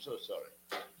So sorry.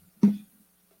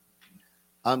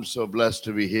 I'm so blessed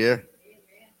to be here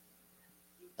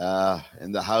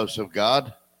in the house of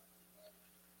God.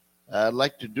 I'd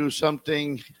like to do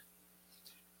something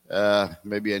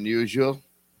maybe unusual.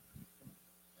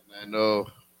 And I know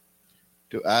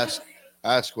to ask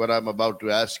what I'm about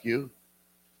to ask you.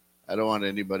 I don't want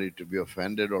anybody to be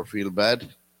offended or feel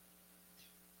bad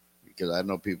because I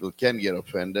know people can get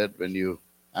offended when you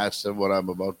ask them what I'm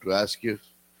about to ask you.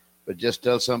 But just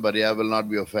tell somebody I will not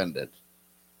be offended.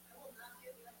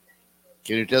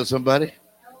 Can you tell somebody?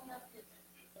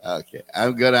 Okay.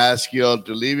 I'm going to ask you all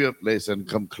to leave your place and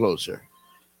come closer.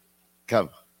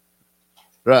 Come.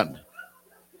 Run.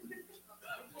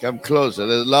 Come closer.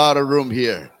 There's a lot of room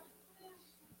here.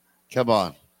 Come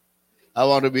on. I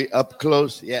want to be up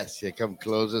close. Yes. Yeah, come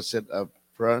closer. Sit up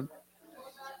front.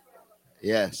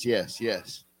 Yes, yes,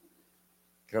 yes.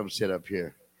 Come sit up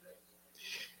here.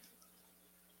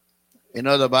 You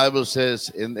know, the Bible says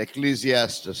in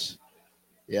Ecclesiastes,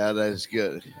 yeah, that's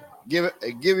good. Give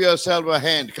yourself a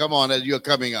hand. Come on, as you're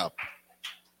coming up.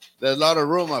 There's a lot of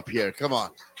room up here. Come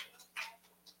on.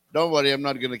 Don't worry, I'm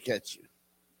not going to catch you.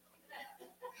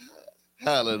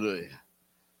 Hallelujah.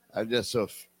 I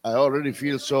already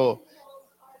feel so,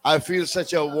 I feel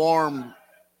such a warm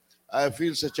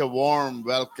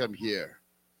welcome here.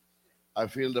 I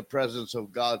feel the presence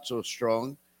of God so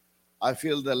strong. I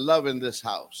feel the love in this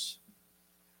house.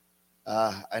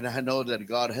 And I know that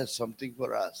God has something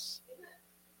for us.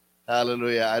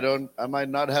 Hallelujah. I might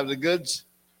not have the goods,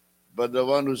 but the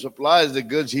one who supplies the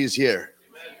goods, he's here.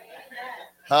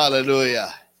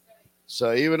 Hallelujah.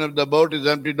 So even if the boat is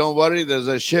empty, don't worry. There's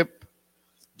a ship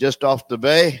just off the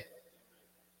bay,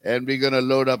 and we're going to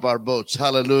load up our boats.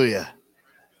 Hallelujah.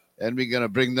 And we're going to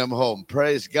bring them home.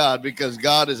 Praise God, because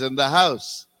God is in the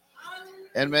house.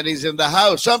 And when he's in the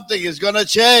house, something is going to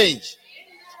change.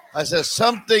 I said,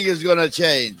 something is going to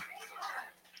change.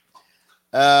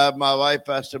 My wife,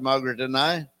 Pastor Margaret, and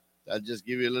I'll just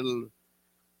give you a little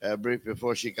brief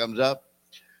before she comes up.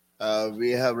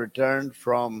 We have returned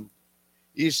from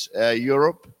East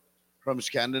Europe, from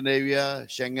Scandinavia,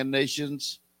 Schengen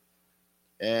nations.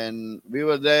 And we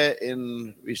were there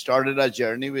we started our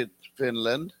journey with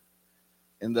Finland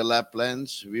in the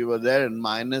Laplands. We were there in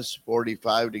minus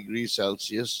 45 degrees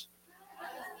Celsius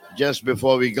just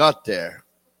before we got there.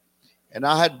 And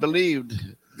I had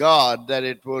believed God that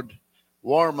it would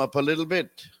warm up a little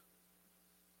bit.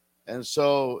 And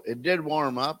so it did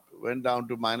warm up, went down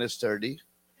to minus 30.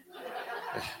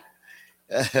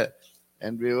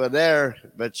 And we were there.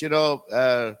 But,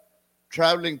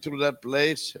 traveling through that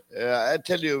place, I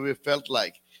tell you, we felt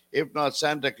like, if not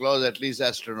Santa Claus, at least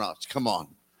astronauts. Come on.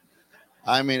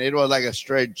 I mean, it was like a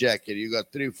straight jacket. You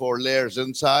got 3-4 layers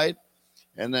inside,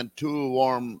 and then 2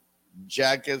 warm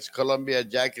jackets, Columbia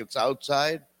jackets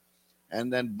outside, and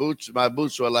then boots. My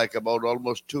boots were like about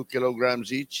almost 2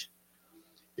 kilograms each,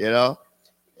 and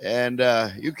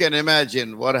you can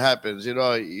imagine what happens.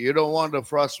 You don't want a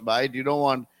frostbite. You don't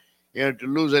want to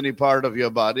lose any part of your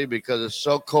body because it's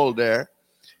so cold there,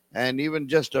 and even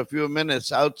just a few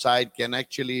minutes outside can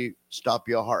actually stop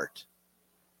your heart.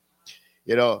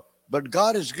 But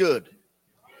God is good.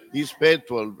 He's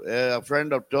faithful. A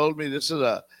friend told me this is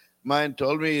a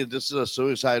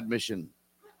suicide mission.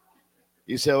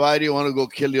 He said, "Why do you want to go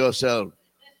kill yourself?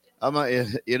 Among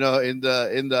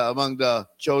the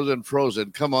chosen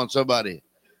frozen. Come on, somebody."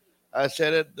 I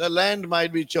said, the land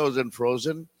might be chosen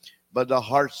frozen, but the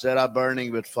hearts that are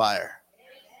burning with fire.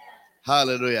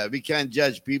 Hallelujah. We can't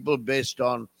judge people based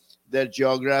on their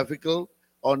geographical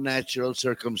or natural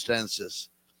circumstances.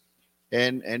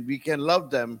 And we can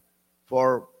love them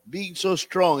for being so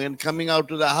strong and coming out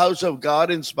to the house of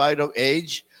God in spite of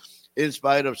age, in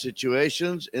spite of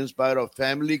situations, in spite of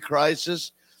family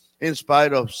crisis, in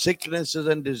spite of sicknesses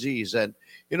and disease. And,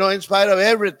 in spite of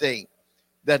everything,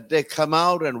 that they come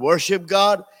out and worship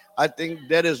God. I think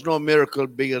there is no miracle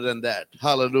bigger than that.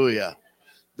 Hallelujah.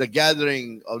 The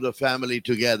gathering of the family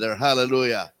together.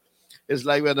 Hallelujah. It's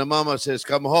like when the mama says,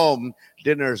 "Come home,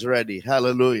 dinner's ready."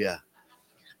 Hallelujah.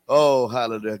 Oh,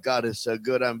 hallelujah. God is so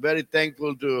good. I'm very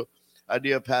thankful to our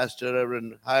dear Pastor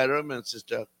Reverend Hiram and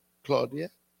Sister Claudia.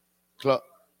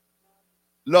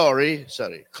 Laurie,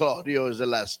 Claudio is the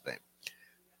last name.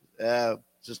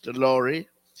 Sister Laurie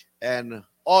and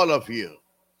all of you.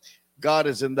 God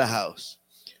is in the house.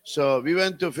 So we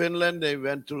went to Finland. We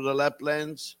went through the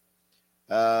Laplands.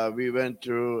 We went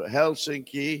through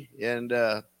Helsinki, and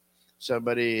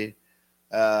somebody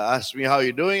asked me, "How are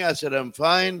you doing?" I said, "I'm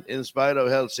fine in spite of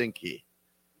Helsinki."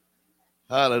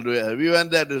 Hallelujah. We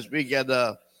went there to speak at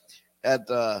the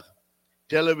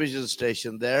television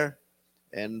station there.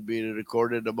 and we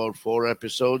recorded about 4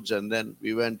 episodes, and then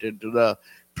we went into the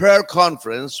prayer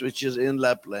conference, which is in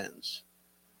Laplands.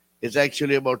 It's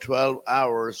actually about 12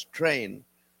 hours train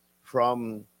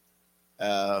from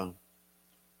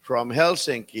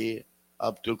Helsinki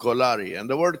up to Kolari. And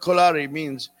the word Kolari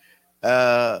means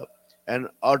an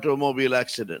automobile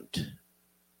accident.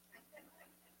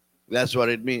 That's what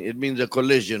it means. It means a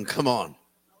collision. Come on.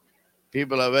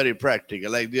 People are very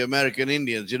practical. Like the American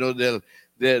Indians,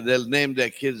 they'll name their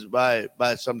kids by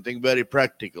something very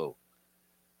practical.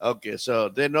 Okay, so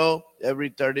they know every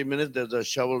 30 minutes there's a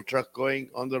shovel truck going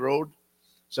on the road.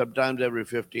 Sometimes every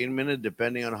 15 minutes,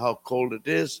 depending on how cold it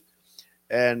is.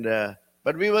 And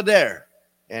but we were there,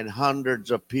 and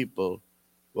hundreds of people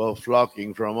were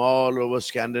flocking from all over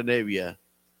Scandinavia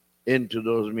into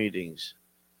those meetings.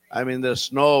 I mean, the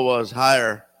snow was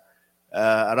higher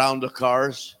around the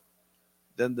cars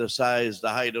than the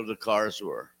height of the cars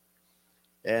were.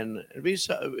 And we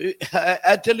saw,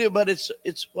 I tell you, but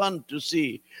it's fun to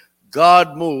see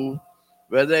God move,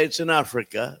 whether it's in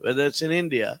Africa, whether it's in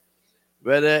India,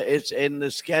 whether it's in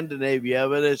the Scandinavia,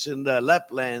 whether it's in the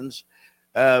Laplands,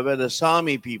 where the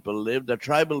Sami people live, the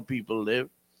tribal people live,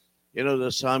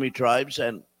 the Sami tribes,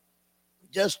 and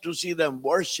just to see them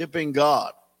worshiping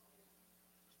God.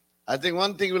 I think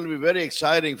one thing will be very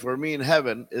exciting for me in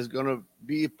heaven is going to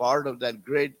be part of that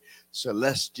great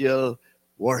celestial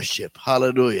worship.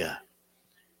 Hallelujah.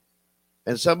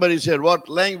 And somebody said, what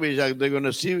language are they going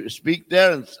to speak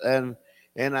there? And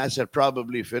I said,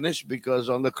 probably Finnish, because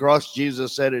on the cross,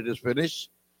 Jesus said it is finished.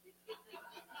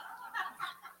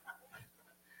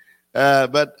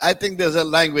 But I think there's a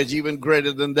language even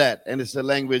greater than that, and it's the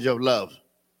language of love.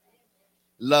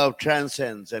 Love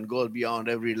transcends and goes beyond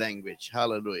every language.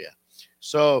 Hallelujah.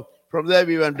 So from there,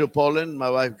 we went to Poland.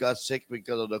 My wife got sick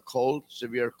because of the cold,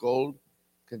 severe cold,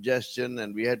 congestion,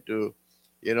 and we had to,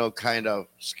 kind of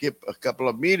skip a couple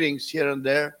of meetings here and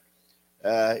there.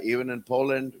 Even in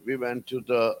Poland, we went to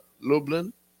the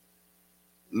Lublin.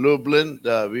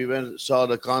 We saw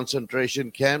the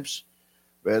concentration camps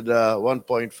where the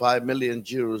 1.5 million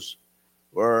Jews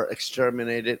were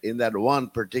exterminated in that one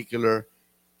particular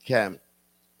camp.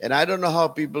 And I don't know how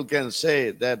people can say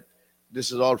that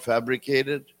this is all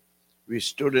fabricated. We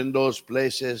stood in those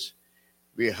places.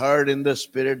 We heard in the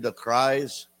spirit the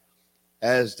cries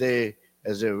as they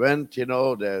went,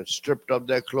 they're stripped of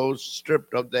their clothes,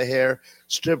 stripped of their hair,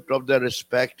 stripped of their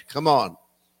respect. Come on.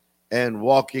 And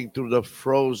walking through the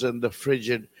frozen, the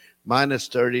frigid minus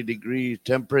 30 degree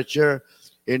temperature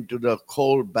into the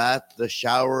cold bath, the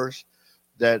showers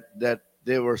that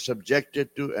they were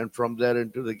subjected to, and from there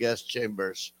into the gas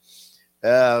chambers.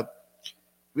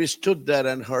 We stood there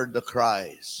and heard the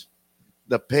cries,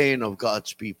 the pain of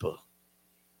God's people.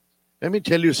 Let me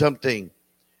tell you something.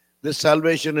 This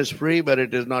salvation is free, but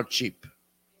it is not cheap.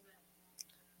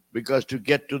 Because to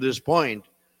get to this point,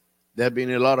 there have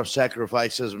been a lot of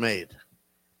sacrifices made.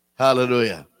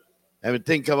 Hallelujah. I mean,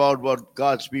 think about what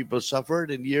God's people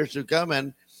suffered in years to come,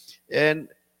 and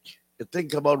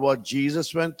think about what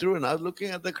Jesus went through. And I was looking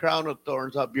at the crown of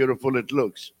thorns, how beautiful it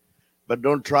looks. But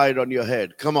don't try it on your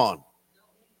head. Come on.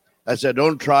 I said,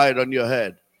 don't try it on your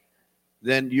head.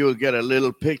 Then you'll get a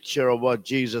little picture of what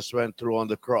Jesus went through on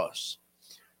the cross.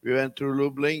 We went through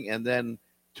Lublin and then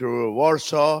through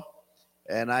Warsaw.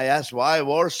 And I asked, why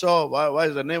Warsaw? Why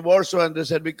is the name Warsaw? And they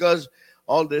said, because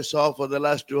all they saw for the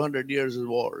last 200 years is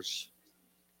wars,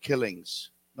 killings,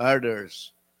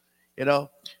 murders.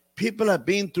 People have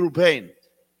been through pain.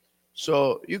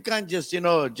 So you can't just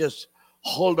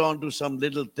hold on to some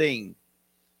little thing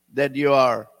that you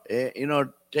are,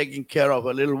 taking care of,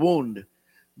 a little wound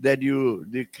that you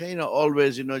kind of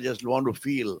always, just want to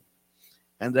feel.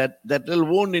 And that little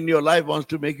wound in your life wants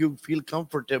to make you feel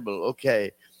comfortable.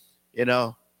 Okay,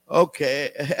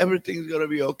 okay, everything's going to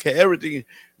be okay.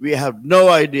 We have no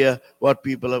idea what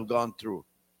people have gone through.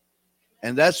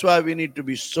 And that's why we need to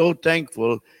be so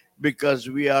thankful, because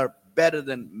we are better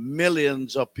than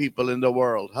millions of people in the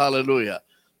world. Hallelujah.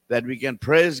 That we can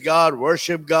praise God,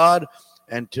 worship God.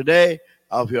 And today,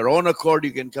 of your own accord,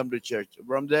 you can come to church.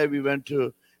 From there, we went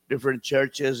to different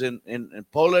churches in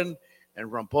Poland. And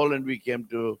from Poland, we came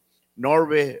to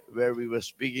Norway, where we were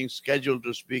scheduled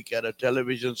to speak at a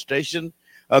television station,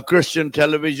 a Christian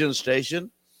television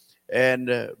station.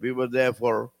 And we were there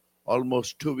for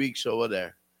almost 2 weeks over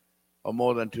there, or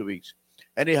more than 2 weeks.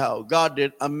 Anyhow, God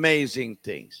did amazing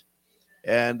things.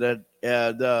 And the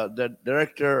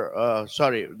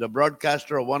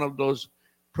broadcaster of one of those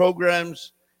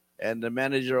programs and the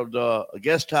manager of the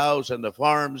guest house and the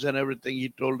farms and everything, he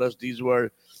told us these were,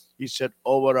 he said,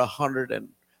 over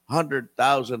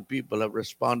 100,000 people have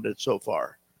responded so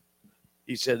far.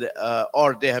 He said,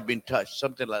 or they have been touched,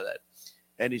 something like that.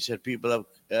 And he said, people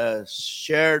have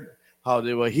shared how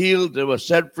they were healed, they were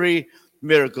set free,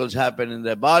 miracles happen in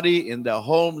their body, in their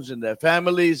homes, in their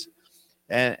families,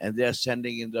 and they're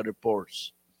sending in the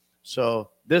reports.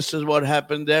 So this is what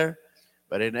happened there.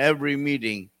 But in every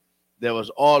meeting, there was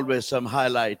always some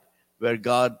highlight where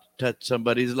God touched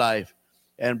somebody's life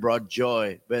and brought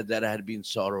joy where there had been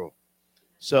sorrow.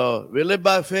 So we live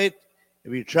by faith,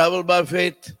 we travel by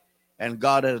faith, and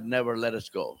God has never let us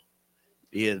go.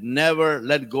 He has never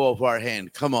let go of our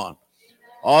hand. Come on.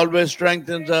 Always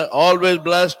strengthens us, always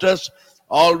blessed us,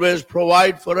 always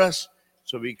provide for us.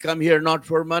 So we come here not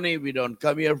for money. We don't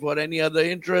come here for any other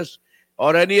interest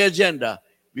or any agenda.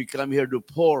 We come here to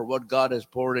pour what God has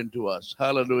poured into us.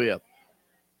 Hallelujah.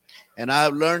 And I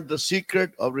have learned the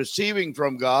secret of receiving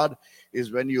from God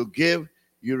is when you give,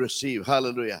 you receive.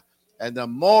 Hallelujah. And the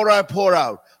more I pour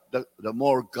out, the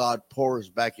more God pours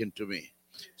back into me.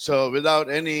 So without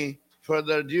any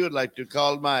further ado, I'd like to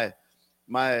call my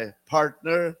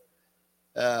partner.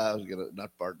 I was gonna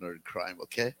not partner in crime,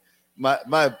 okay?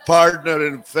 My partner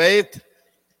in faith,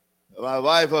 my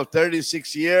wife of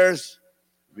 36 years.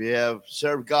 We have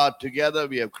served God together.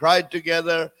 We have cried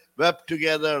together, wept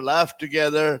together, laughed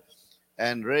together,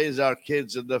 and raised our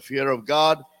kids in the fear of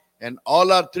God. And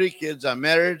all our 3 kids are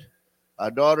married.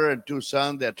 Our daughter and 2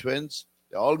 sons, they're twins.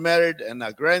 They're all married. And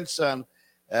our grandson,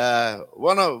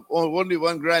 only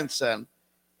one grandson,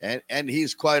 and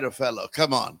he's quite a fellow.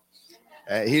 Come on.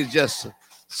 He's just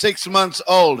 6 months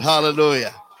old.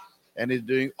 Hallelujah. And he's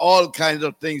doing all kinds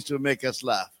of things to make us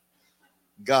laugh.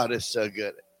 God is so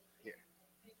good. Here.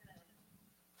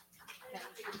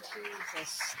 Thank you,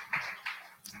 Jesus.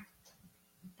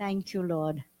 Thank you,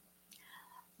 Lord.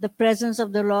 The presence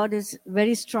of the Lord is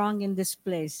very strong in this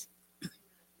place.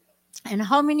 And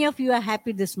how many of you are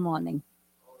happy this morning?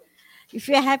 If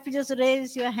you're happy, just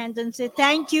raise your hands and say,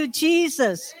 thank you,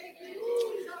 Jesus.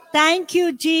 Thank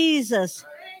you, Jesus.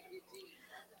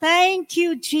 Thank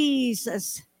you,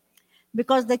 Jesus.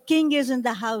 Because the King is in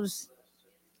the house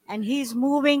and he's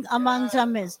moving amongst our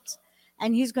midst.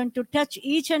 And he's going to touch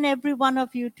each and every one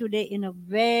of you today in a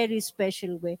very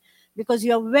special way because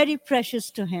you're very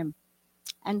precious to him.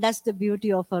 And that's the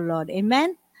beauty of our Lord.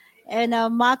 Amen. And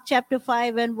Mark chapter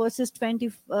 5 and verses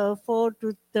 24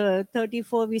 to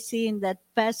 34, we see in that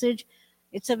passage,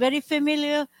 it's a very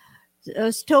familiar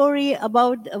story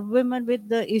about a woman with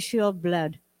the issue of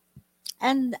blood.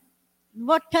 And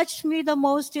what touched me the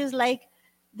most is like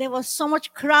there was so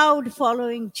much crowd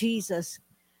following Jesus.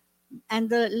 And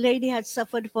the lady had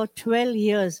suffered for 12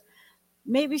 years.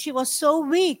 Maybe she was so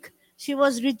weak. She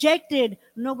was rejected.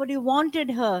 Nobody wanted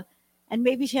her. And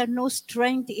maybe she had no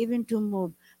strength even to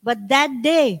move. But that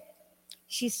day,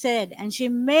 she said, and she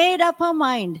made up her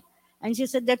mind. And she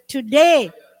said that today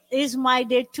is my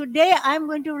day. Today I'm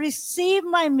going to receive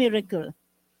my miracle.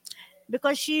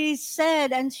 Because she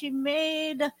said, and she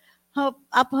made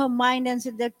up her mind and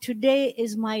said that today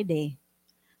is my day.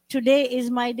 Today is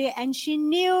my day. And she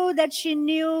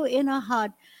knew in her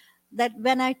heart that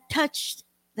when I touched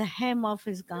the hem of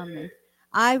his garment,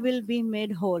 I will be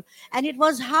made whole. And it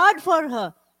was hard for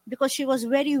her because she was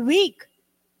very weak.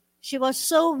 She was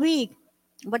so weak.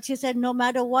 But she said, no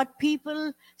matter what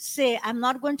people say, I'm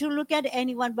not going to look at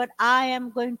anyone, but I am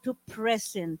going to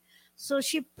press in. So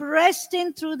she pressed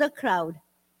in through the crowd.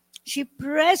 She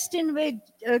pressed in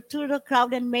through the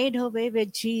crowd and made her way where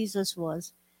Jesus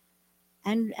was.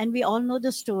 And we all know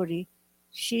the story.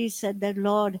 She said that,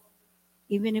 Lord,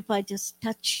 even if I just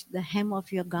touch the hem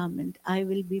of your garment, I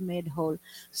will be made whole.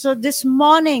 So this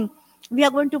morning, we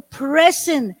are going to press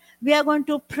in. We are going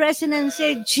to press in and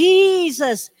say,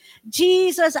 Jesus,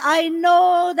 Jesus, I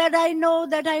know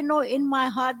in my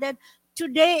heart that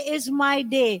today is my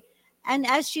day. And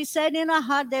as she said in her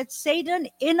heart that Satan,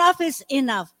 enough is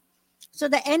enough. So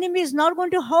the enemy is not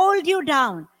going to hold you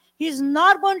down. He's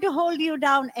not going to hold you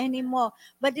down anymore.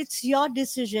 But it's your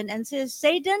decision. And say,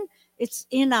 Satan, it's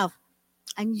enough.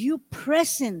 And you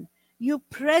press in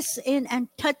and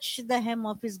touch the hem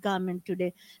of his garment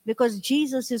today because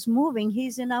Jesus is moving.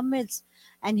 He's in our midst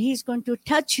and he's going to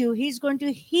touch you. He's going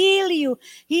to heal you.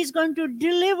 He's going to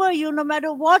deliver you no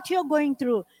matter what you're going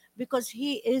through because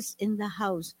he is in the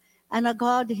house. And a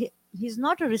God, he's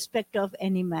not a respecter of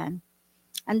any man.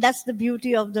 And that's the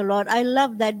beauty of the Lord. I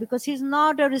love that because he's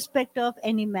not a respecter of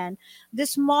any man.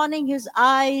 This morning, his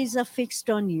eyes are fixed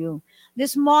on you.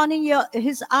 This morning,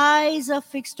 his eyes are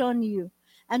fixed on you.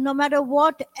 And no matter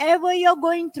whatever you're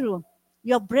going through,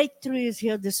 your breakthrough is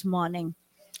here this morning.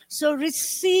 So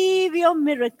receive your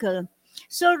miracle.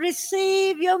 So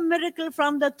receive your miracle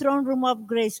from the throne room of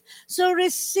grace. So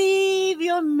receive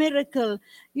your miracle.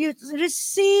 You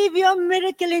receive your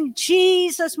miracle in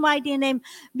Jesus' mighty name,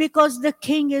 because the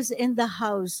King is in the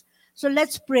house. So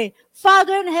let's pray.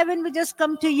 Father in heaven, we just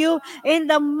come to you in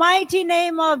the mighty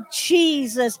name of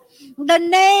Jesus. The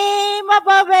name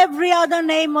above every other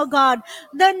name, oh God.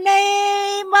 The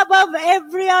name above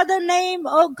every other name,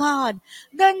 oh God.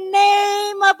 The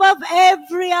name above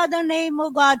every other name,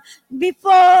 oh God.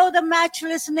 Before the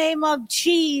matchless name of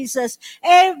Jesus,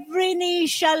 every knee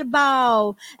shall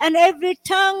bow and every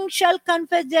tongue shall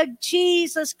confess that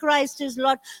Jesus Christ is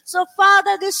Lord. So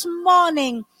Father, this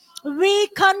morning, we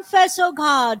confess, oh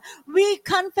God, we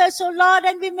confess, oh Lord,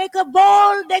 and we make a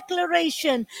bold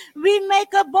declaration. We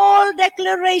make a bold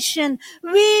declaration.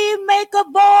 We make a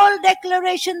bold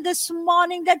declaration this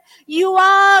morning that you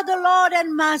are the Lord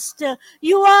and Master.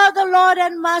 You are the Lord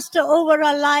and Master over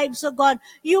our lives, oh God.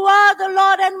 You are the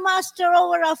Lord and Master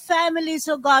over our families,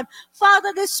 oh God.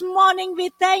 Father, this morning we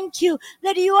thank you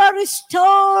that you are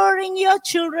restoring your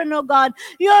children, oh God.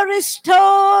 You are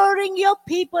restoring your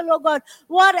people, oh God.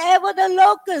 Whatever the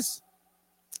locust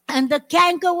and the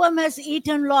cankerworm has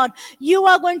eaten, Lord, you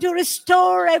are going to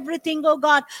restore everything, oh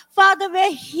God. Father,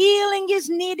 where healing is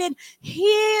needed,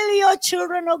 heal your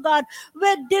children, oh God.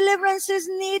 Where deliverance is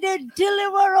needed,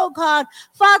 deliver, oh God.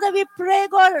 Father, we pray,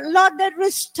 God, Lord, that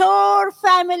restore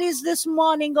families this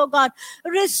morning, oh God.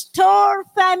 Restore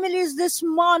families this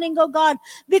morning, oh God,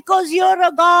 because you're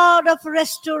a God of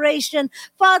restoration.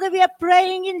 Father, we are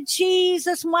praying in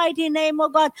Jesus' mighty name, oh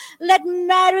God. Let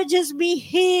marriages be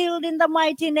healed in the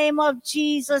mighty name of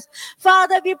Jesus.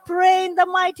 Father, we pray in the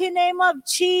mighty name of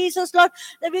Jesus, Lord,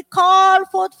 that we call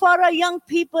forth for our young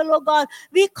people, oh God.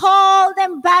 We call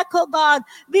them back, oh God.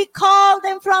 We call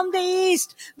them from the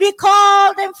east. We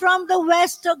call them from the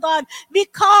west, oh God. We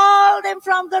call them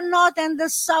from the north and the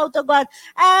south, oh God.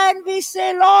 And we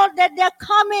say, Lord, that they're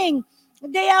coming.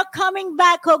 They are coming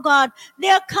back, oh God. They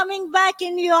are coming back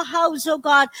in your house, oh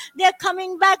God. They are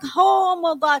coming back home,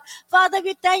 oh God. Father,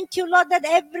 we thank you, Lord, that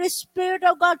every spirit,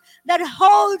 oh God, that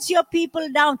holds your people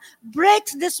down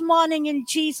breaks this morning in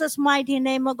Jesus' mighty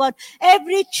name, oh God.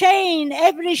 Every chain,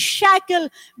 every shackle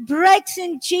breaks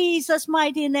in Jesus'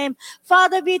 mighty name.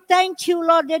 Father, we thank you,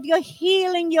 Lord, that you're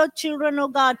healing your children, oh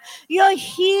God. You're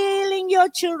healing your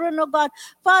children, oh God.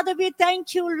 Father, we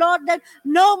thank you, Lord, that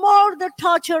no more the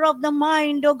torture of the mind,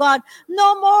 oh God.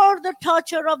 No more the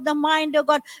torture of the mind, oh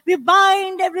God. We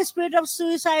bind every spirit of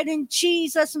suicide in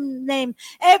Jesus' name.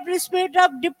 Every spirit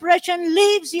of depression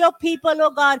leaves your people,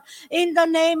 oh God, in the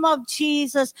name of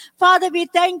Jesus. Father, we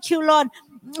thank you, Lord.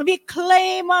 We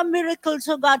claim our miracles,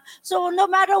 oh God. So no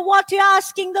matter what you're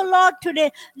asking the Lord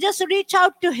today, just reach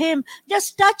out to him.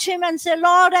 Just touch him and say,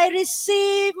 Lord, I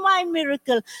receive my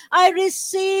miracle. I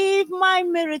receive my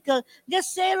miracle.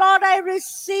 Just say, Lord, I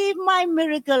receive my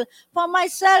miracle for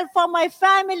myself, for my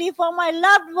family, for my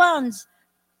loved ones,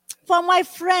 for my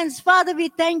friends. Father, we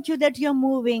thank you that you're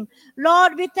moving.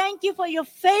 Lord, we thank you for your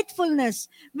faithfulness.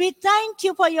 We thank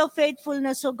you for your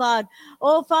faithfulness, oh God.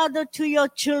 Oh Father, to your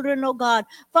children, oh God.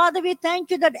 Father, we thank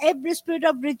you that every spirit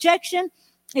of rejection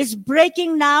is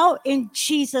breaking now in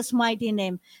Jesus' mighty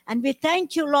name. And we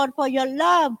thank you, Lord, for your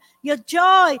love, your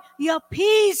joy, your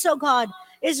peace, oh God,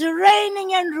 is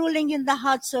reigning and ruling in the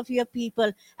hearts of your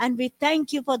people. And we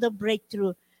thank you for the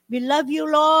breakthrough. We love you,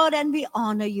 Lord, and we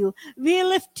honor you. We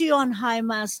lift you on high,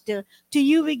 Master. To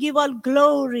you we give all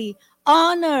glory,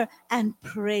 honor, and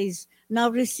praise. Now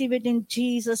receive it in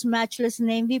Jesus' matchless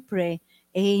name we pray.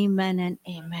 Amen and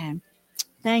amen.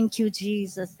 Thank you,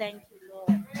 Jesus. Thank you,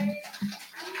 Lord.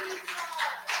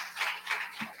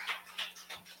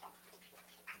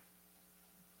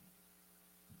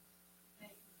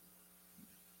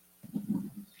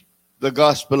 The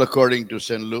Gospel according to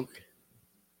St. Luke,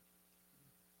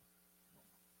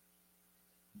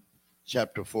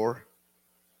 chapter 4.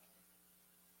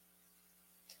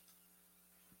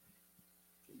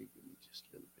 Can you give me just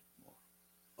a little bit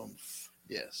more oomph?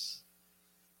 Yes.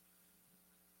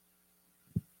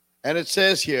 And it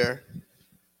says here,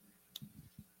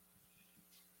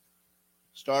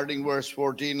 starting verse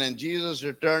 14, and Jesus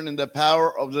returned in the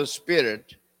power of the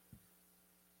Spirit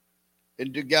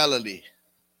into Galilee.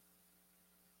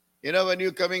 You know, when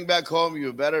you're coming back home,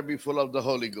 you better be full of the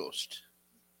Holy Ghost.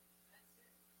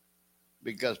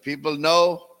 Because people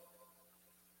know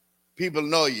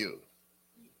you.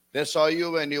 They saw you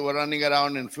when you were running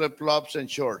around in flip-flops and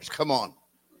shorts. Come on.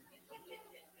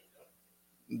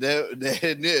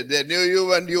 They knew you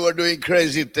when you were doing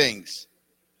crazy things.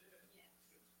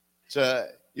 So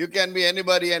you can be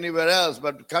anybody anywhere else,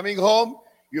 but coming home,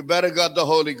 you better got the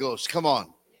Holy Ghost. Come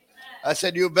on. I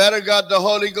said, you better got the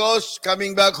Holy Ghost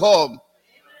coming back home,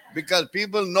 because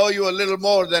people know you a little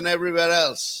more than everywhere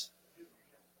else.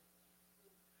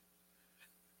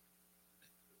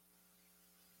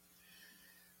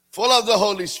 Full of the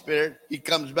Holy Spirit, he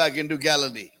comes back into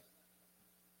Galilee.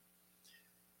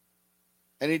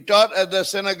 And he taught at the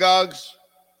synagogues,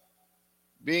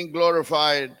 being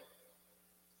glorified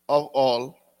of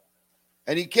all.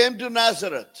 And he came to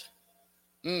Nazareth.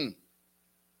 Now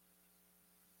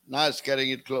it's getting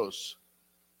it close.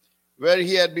 Where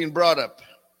he had been brought up.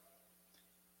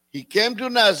 He came to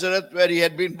Nazareth where he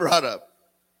had been brought up.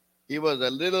 He was a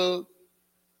little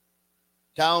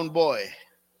town boy.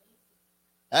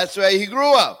 That's where he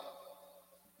grew up.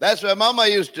 That's where Mama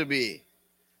used to be.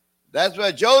 That's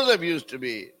where Joseph used to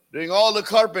be, doing all the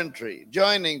carpentry,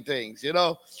 joining things,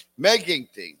 making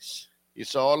things. He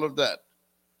saw all of that.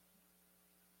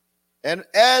 And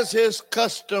as his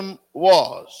custom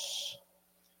was,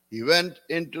 he went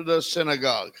into the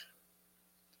synagogue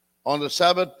on the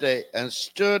Sabbath day and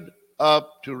stood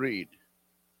up to read.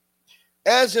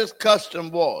 As his custom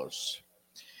was.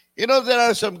 There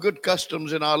are some good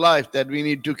customs in our life that we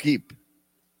need to keep.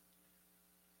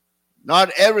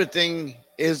 Not everything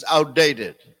is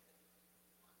outdated.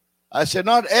 I said,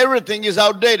 not everything is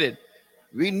outdated.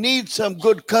 We need some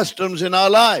good customs in our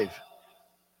life.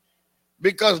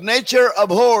 Because nature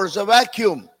abhors a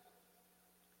vacuum.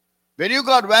 When you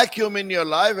got vacuum in your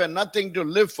life and nothing to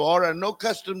live for and no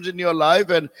customs in your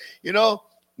life and,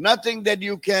 nothing that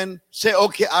you can say,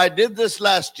 okay, I did this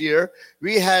last year.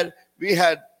 We had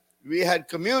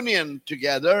communion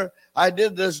together. I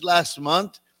did this last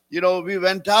month. We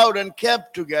went out and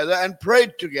kept together and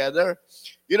prayed together.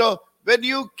 When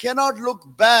you cannot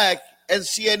look back and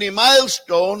see any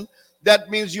milestone, that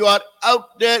means you are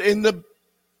out there in the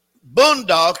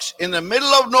boondocks in the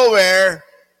middle of nowhere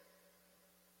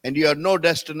and you have no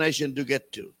destination to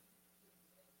get to.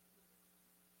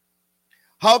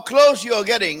 How close you are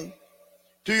getting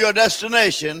to your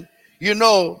destination,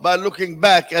 by looking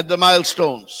back at the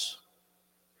milestones.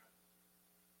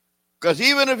 Because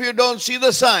even if you don't see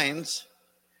the signs,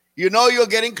 you're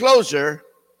getting closer,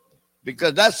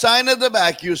 because that sign at the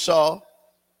back you saw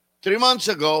 3 months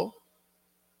ago,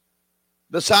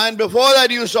 the sign before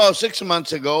that you saw 6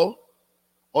 months ago,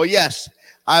 oh yes,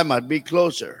 I might be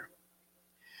closer.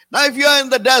 Now if you're in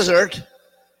the desert,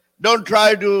 don't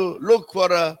try to look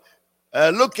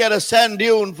at a sand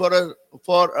dune for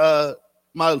a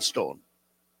milestone.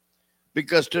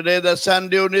 Because today the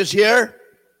sand dune is here,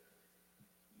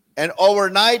 and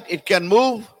overnight it can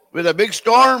move with a big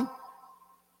storm,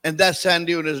 and that sand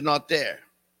dune is not there.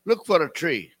 Look for a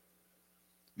tree,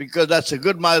 because that's a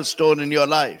good milestone in your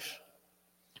life.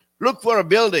 Look for a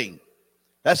building.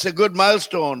 That's a good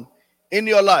milestone in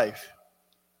your life.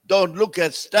 Don't look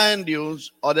at sand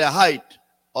dunes or their height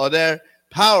or their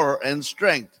power and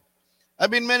strength. I've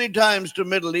been many times to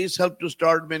Middle East, helped to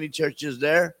start many churches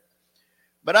there.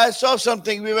 But I saw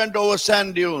something. We went over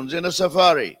sand dunes in a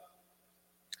safari.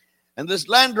 And this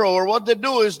Land Rover, what they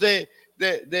do is they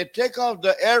take off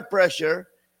the air pressure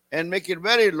and make it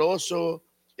very low, so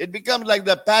it becomes like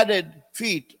the padded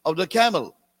feet of the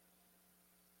camel.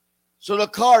 So the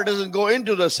car doesn't go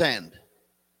into the sand.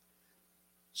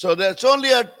 So there's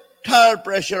only a tire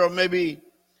pressure of maybe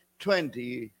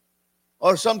 20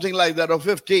 or something like that, or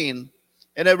 15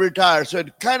 in every tire. So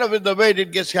it kind of, with the weight,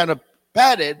 it gets kind of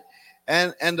padded,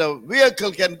 and the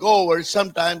vehicle can go over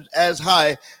sometimes as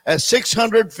high as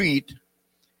 600 feet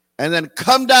and then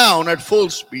come down at full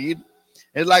speed.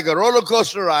 It's like a roller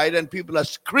coaster ride, and people are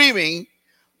screaming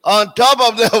on top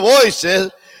of their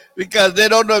voices because they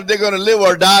don't know if they're going to live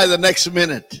or die the next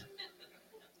minute.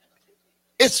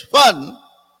 It's fun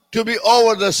to be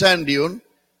over the sand dune,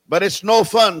 but it's no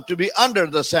fun to be under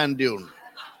the sand dune.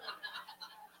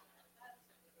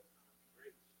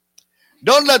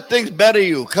 Don't let things bury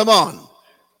you. Come on.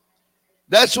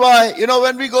 That's why,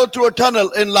 when we go through a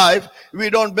tunnel in life, we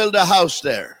don't build a house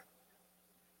there.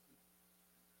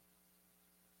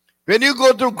 When you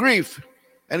go through grief,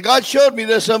 and God showed me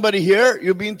there's somebody here,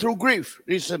 you've been through grief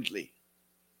recently.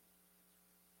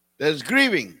 There's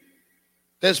grieving.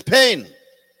 There's pain.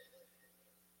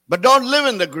 But don't live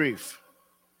in the grief.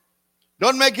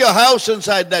 Don't make your house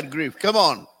inside that grief. Come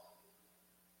on.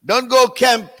 Don't go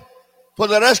camp for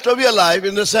the rest of your life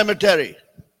in the cemetery.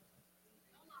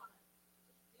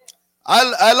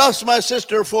 I lost my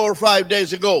sister 4 or 5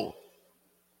 days ago.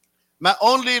 My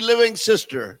only living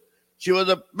sister. She was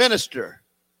a minister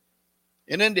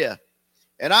in India.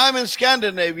 And I'm in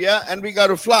Scandinavia, and we got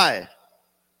to fly.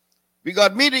 We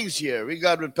got meetings here. We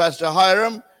got with Pastor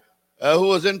Hiram, who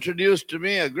was introduced to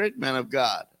me, a great man of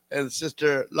God, and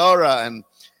Sister Laura,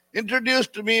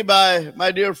 introduced to me by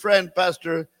my dear friend,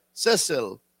 Pastor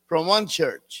Cecil, from one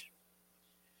church.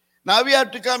 Now we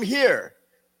have to come here.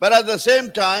 But at the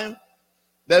same time,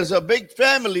 there's a big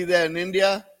family there in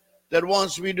India that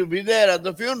wants me to be there at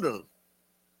the funeral.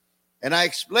 And I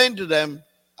explained to them,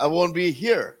 I won't be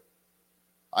here.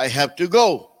 I have to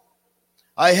go.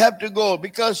 I have to go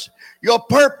because your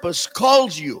purpose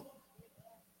calls you.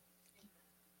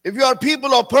 If you are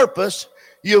people of purpose,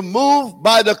 you move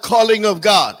by the calling of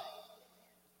God.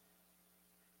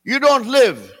 You don't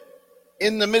live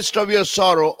in the midst of your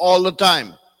sorrow all the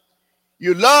time.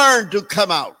 You learn to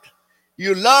come out.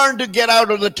 You learn to get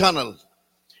out of the tunnel.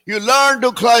 You learn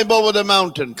to climb over the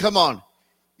mountain. Come on.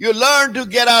 You learn to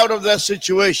get out of that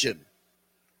situation.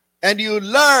 And you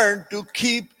learn to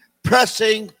keep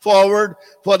pressing forward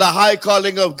for the high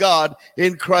calling of God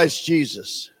in Christ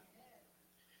Jesus.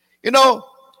 You know,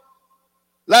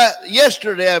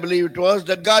 yesterday I believe it was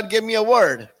that God gave me a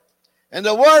word. And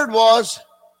the word was,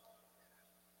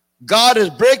 God is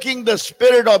breaking the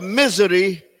spirit of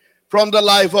misery from the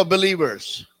life of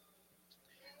believers.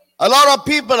 A lot of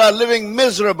people are living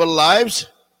miserable lives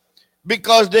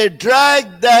because they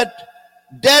drag that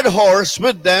dead horse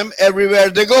with them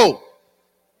everywhere they go.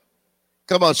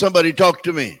 Come on, somebody talk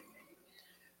to me.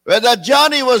 Well, that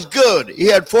Johnny was good. He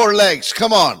had 4 legs.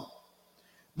 Come on.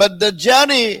 But the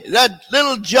Johnny, that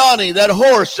little Johnny, that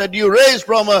horse that you raised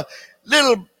from a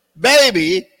little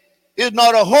baby is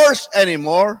not a horse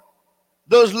anymore.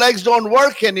 Those legs don't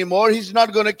work anymore. He's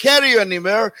not going to carry you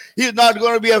anymore. He's not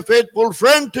going to be a faithful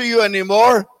friend to you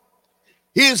anymore.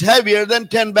 He's heavier than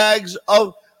 10 bags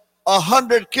of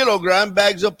 100-kilogram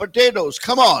bags of potatoes.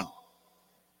 Come on.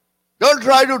 Don't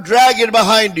try to drag it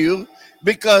behind you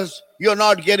because you're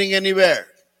not getting anywhere.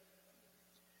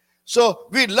 So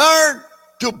we learn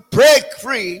to break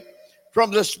free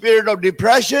from the spirit of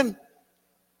depression,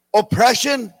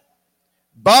 oppression,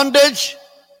 bondage,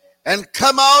 and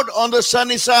come out on the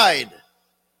sunny side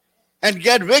and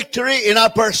get victory in our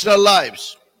personal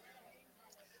lives.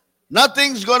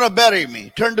 Nothing's going to bury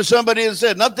me. Turn to somebody and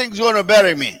say, nothing's going to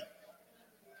bury me.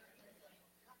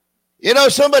 You know,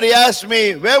 somebody asked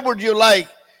me, where would you like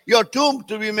your tomb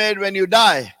to be made when you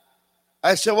die?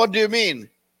 I said, what do you mean?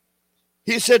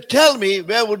 He said, tell me,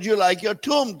 where would you like your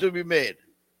tomb to be made?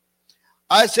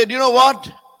 I said, you know what?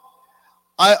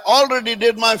 I already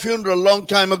did my funeral a long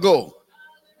time ago.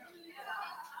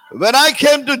 When I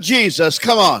came to Jesus,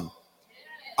 come on,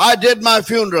 I did my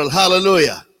funeral,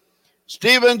 hallelujah.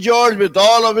 Stephen George, with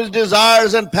all of his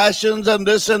desires and passions and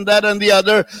this and that and the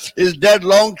other, is dead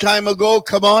long time ago,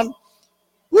 come on.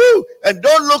 Woo! And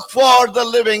don't look for the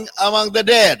living among the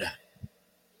dead.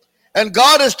 And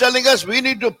God is telling us we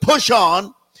need to push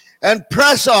on and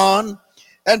press on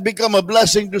and become a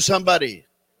blessing to somebody.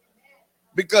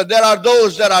 Because there are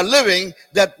those that are living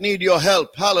that need your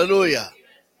help, hallelujah.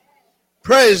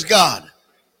 Praise God.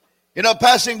 You know,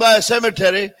 passing by a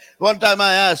cemetery, one time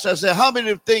I asked, I said, how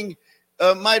many think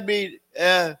might be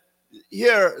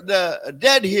here, the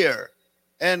dead here?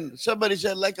 And somebody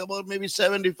said, like about maybe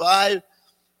 75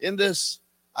 in this.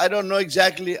 I don't know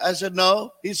exactly. I said,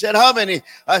 no. He said, how many?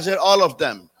 I said, all of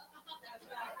them.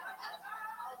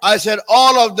 I said,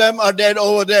 all of them are dead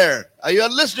over there. Are you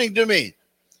listening to me?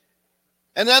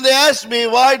 And then they asked me,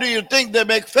 why do you think they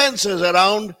make fences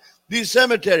around these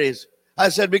cemeteries? I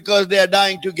said, because they are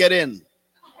dying to get in.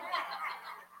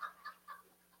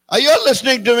 Are you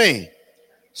listening to me?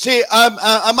 See,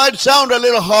 I might sound a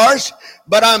little harsh,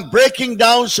 but I'm breaking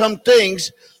down some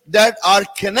things that are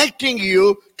connecting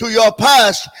you to your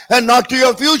past and not to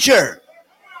your future.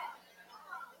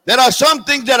 There are some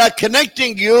things that are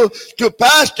connecting you to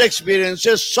past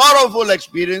experiences, sorrowful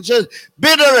experiences,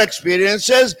 bitter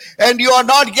experiences, and you are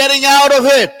not getting out of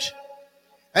it.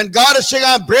 And God is saying,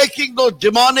 I'm breaking those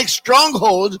demonic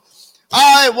strongholds.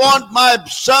 I want my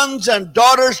sons and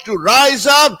daughters to rise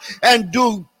up and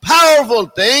do powerful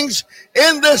things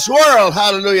in this world.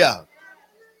 Hallelujah.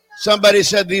 Somebody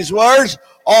said these words,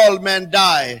 all men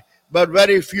die, but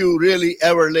very few really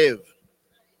ever live.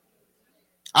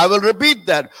 I will repeat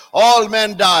that. All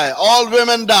men die, all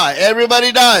women die,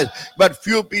 everybody dies, but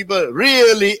few people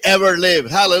really ever live.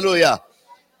 Hallelujah.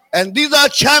 And these are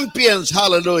champions,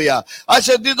 hallelujah. I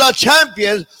said these are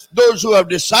champions, those who have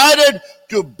decided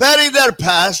to bury their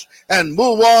past and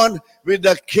move on with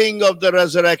the King of the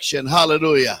resurrection.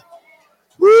 Hallelujah.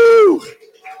 Woo!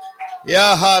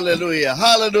 Yeah, hallelujah,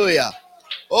 hallelujah.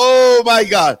 Oh my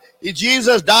God.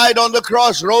 Jesus died on the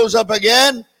cross, rose up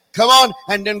again, come on,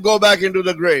 and then go back into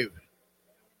the grave.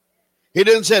 He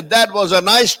didn't say that was a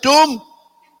nice tomb.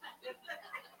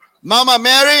 Mama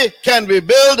Mary, can we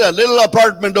build a little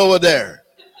apartment over there?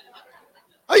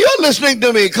 Are you listening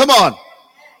to me? Come on.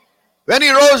 When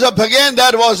he rose up again,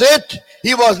 that was it.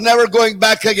 He was never going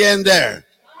back again there.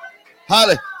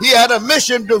 He had a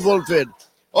mission to fulfill.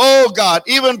 Oh God,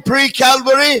 even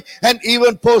pre-Calvary and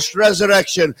even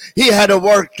post-resurrection, he had a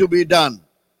work to be done.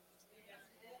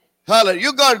 Hallelujah.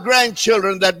 You got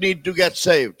grandchildren that need to get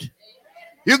saved.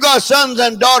 You got sons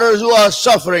and daughters who are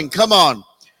suffering. Come on.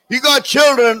 You got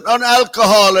children on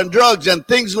alcohol and drugs and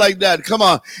things like that. Come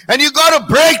on. And you got to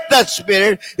break that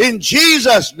spirit in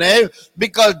Jesus' name,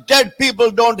 because dead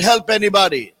people don't help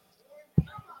anybody.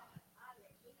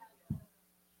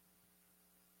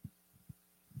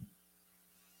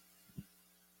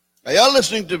 Are y'all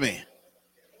listening to me?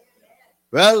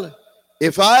 Well,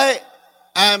 if I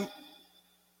am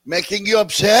making you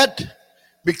upset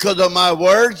because of my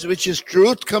words, which is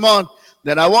truth, come on,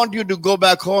 then I want you to go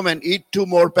back home and eat 2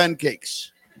 more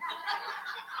pancakes.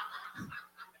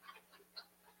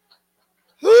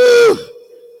 Woo.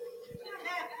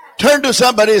 Turn to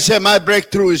somebody and say, my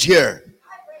breakthrough is here.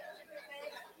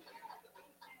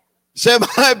 Say,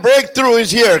 my breakthrough is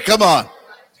here. Come on.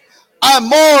 I'm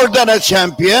more than a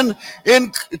champion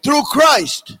through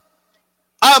Christ.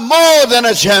 I'm more than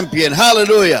a champion.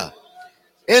 Hallelujah.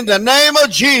 In the name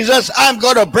of Jesus, I'm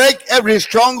going to break every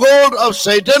stronghold of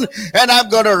Satan, and I'm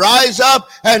going to rise up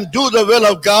and do the will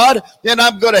of God, and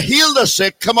I'm going to heal the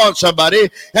sick. Come on, somebody.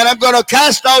 And I'm going to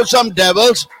cast out some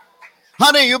devils.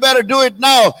 Honey, you better do it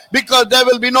now, because there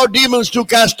will be no demons to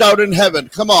cast out in heaven.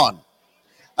 Come on.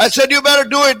 I said, you better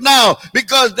do it now,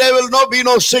 because there will not be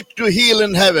no sick to heal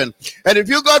in heaven. And if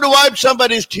you got to wipe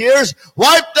somebody's tears,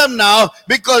 wipe them now,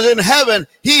 because in heaven,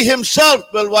 he himself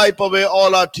will wipe away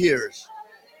all our tears.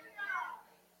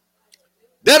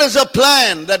 There is a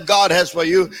plan that God has for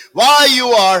you. Why you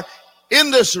are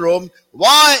in this room,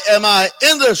 why am I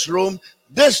in this room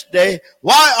this day,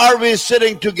 why are we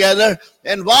sitting together,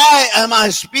 and why am I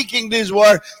speaking these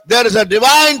words? There is a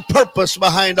divine purpose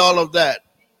behind all of that.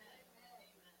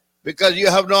 Because you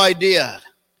have no idea.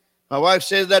 My wife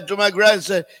says that to my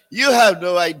grandson, you have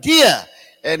no idea.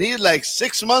 And he's like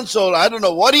 6 months old. I don't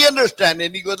know what he understands.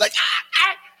 And he goes like,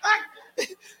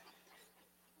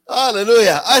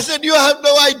 hallelujah. I said, you have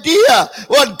no idea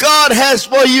what God has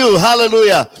for you.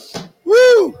 Hallelujah.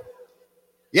 Woo.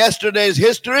 Yesterday's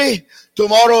history.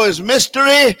 Tomorrow is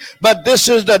mystery. But this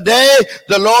is the day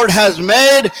the Lord has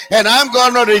made. And I'm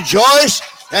going to rejoice.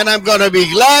 And I'm going to be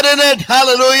glad in it.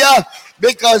 Hallelujah.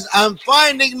 Because I'm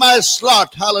finding my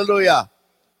slot. Hallelujah.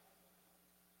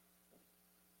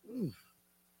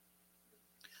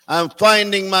 I'm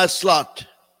finding my slot.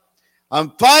 I'm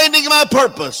finding my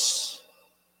purpose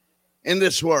in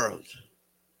this world.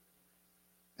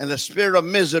 And the spirit of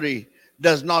misery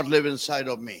does not live inside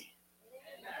of me.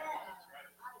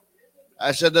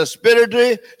 I said the spirit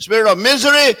of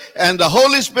misery and the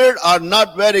Holy Spirit are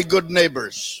not very good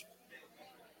neighbors.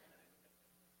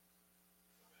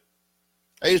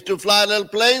 I used to fly little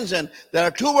planes, and there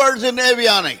are 2 words in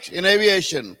avionics, in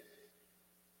aviation.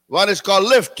 One is called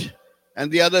lift,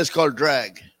 and the other is called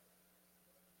drag.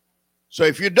 So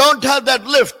if you don't have that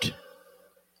lift,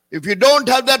 if you don't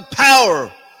have that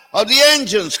power of the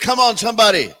engines, come on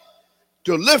somebody,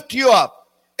 to lift you up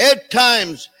 8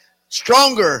 times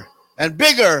stronger and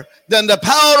bigger than the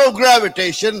power of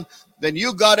gravitation, then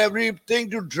you got everything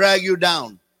to drag you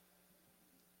down.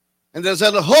 And there's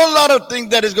a whole lot of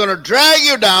things that is going to drag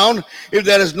you down if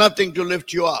there is nothing to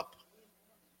lift you up.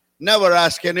 Never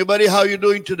ask anybody how you're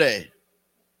doing today,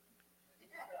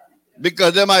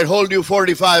 because they might hold you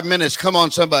 45 minutes. Come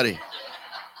on, somebody.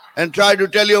 And try to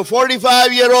tell you a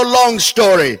 45-year-old long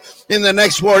story in the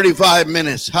next 45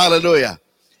 minutes. Hallelujah.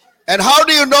 And how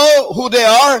do you know who they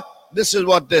are? This is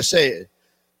what they say.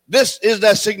 This is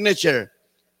their signature.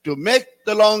 To make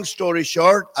the long story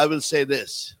short, I will say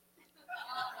this.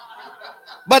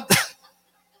 But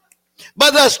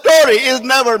the story is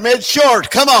never made short.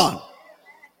 Come on.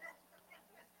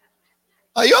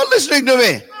 Are you all listening to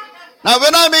me? Now,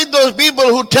 when I meet those people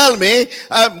who tell me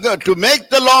to make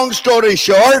the long story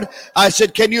short, I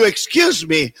said, can you excuse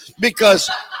me? Because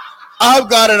I've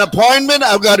got an appointment,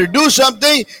 I've got to do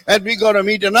something, and we're going to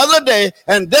meet another day,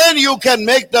 and then you can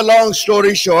make the long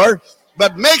story short,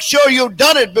 but make sure you've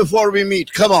done it before we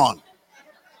meet. Come on.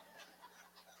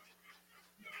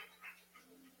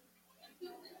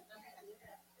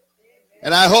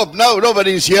 And I hope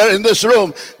nobody's here in this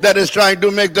room that is trying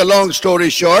to make the long story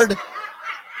short.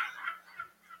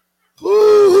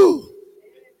 Ooh,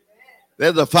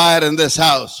 there's a fire in this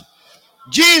house.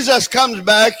 Jesus comes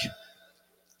back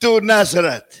to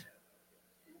Nazareth.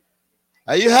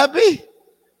 Are you happy?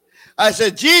 I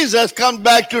said, Jesus comes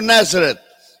back to Nazareth.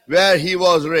 where he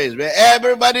was raised, where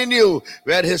everybody knew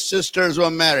where his sisters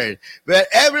were married, where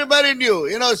everybody knew.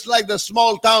 You know, it's like the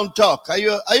small town talk. Are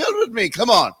you with me? Come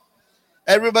on.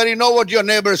 Everybody know what your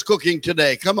neighbor is cooking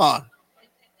today. Come on.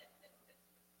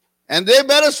 And they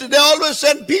always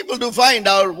send people to find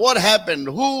out what happened.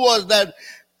 Who was that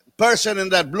person in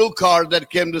that blue car that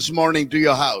came this morning to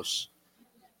your house?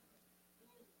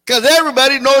 Because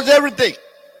everybody knows everything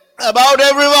about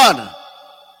everyone.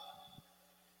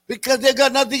 Because they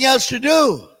got nothing else to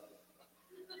do.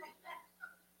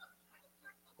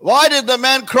 Why did the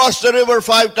man cross the river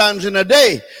 5 times in a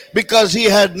day? Because he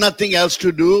had nothing else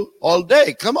to do all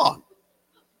day. Come on.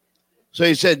 So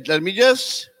he said, let me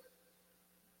just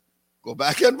go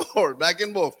back and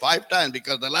forth 5 times,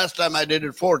 because the last time I did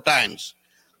it 4 times.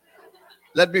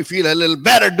 Let me feel a little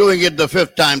better doing it the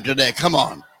 5th time today. Come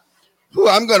on. Ooh,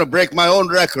 I'm going to break my own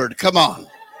record. Come on.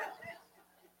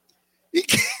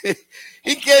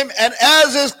 He came, and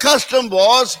as his custom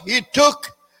was, he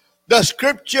took the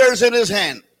scriptures in his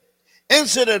hand.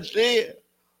 Incidentally,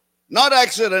 not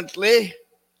accidentally,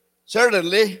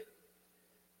 certainly,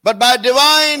 but by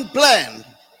divine plan,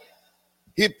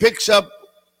 he picks up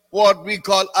what we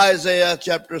call Isaiah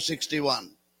chapter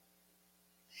 61.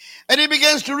 And he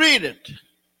begins to read it.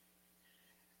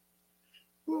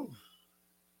 Ooh,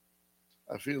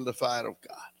 I feel the fire of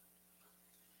God.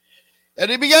 And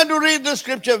he began to read the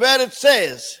scripture where it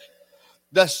says,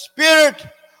 the Spirit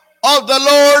of the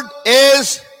Lord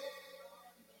is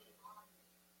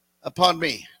upon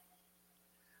me.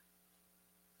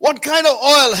 What kind of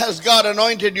oil has God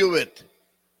anointed you with?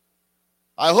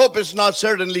 I hope it's not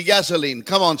certainly gasoline.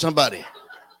 Come on, somebody.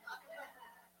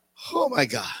 Oh my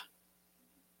God.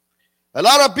 A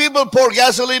lot of people pour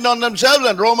gasoline on themselves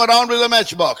and roam around with a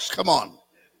matchbox. Come on.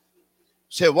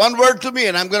 Say one word to me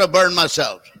and I'm going to burn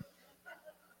myself.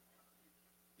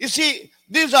 You see,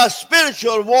 these are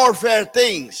spiritual warfare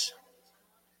things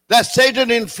that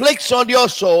Satan inflicts on your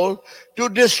soul to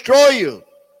destroy you.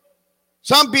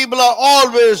 Some people are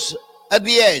always at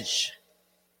the edge.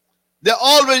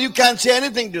 You can't say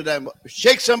anything to them.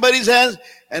 Shake somebody's hands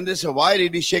and they say, why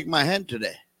did he shake my hand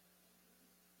today?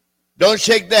 Don't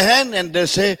shake the hand and they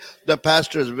say, the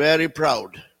pastor is very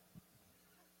proud.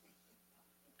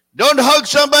 Don't hug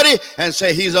somebody and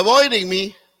say, he's avoiding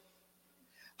me.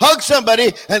 Hug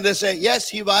somebody and they say, yes,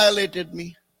 he violated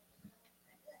me.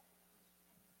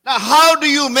 Now, how do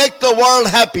you make the world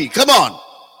happy? Come on.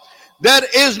 There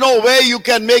is no way you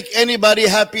can make anybody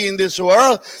happy in this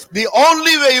world. The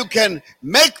only way you can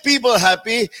make people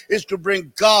happy is to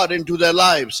bring God into their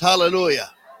lives. Hallelujah.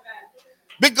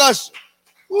 Because,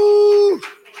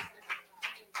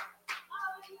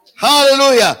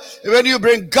 hallelujah. When you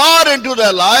bring God into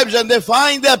their lives and they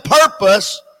find their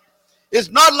purpose, it's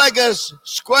not like a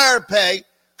square peg,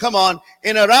 come on,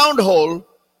 in a round hole,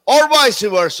 or vice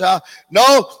versa.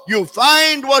 No, you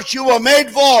find what you were made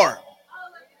for.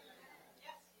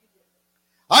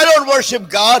 I don't worship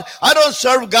God. I don't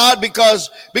serve God because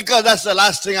that's the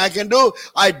last thing I can do.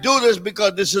 I do this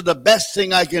because this is the best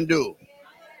thing I can do.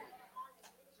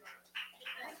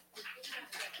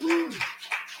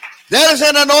 There is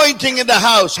an anointing in the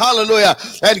house. Hallelujah.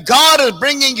 And God is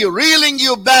bringing you, reeling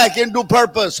you back into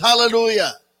purpose.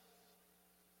 Hallelujah.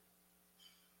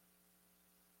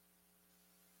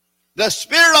 The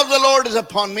Spirit of the Lord is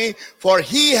upon me, for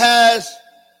he has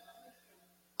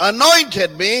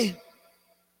anointed me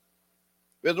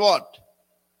with what?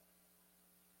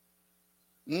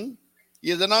 He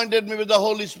has anointed me with the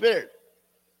Holy Spirit.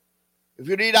 If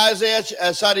you read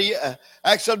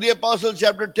Acts of the Apostles,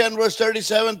 chapter 10, verse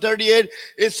 37, 38,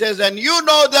 it says, and you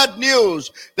know that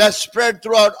news that spread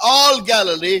throughout all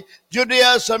Galilee,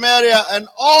 Judea, Samaria, and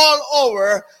all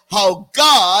over, how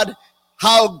God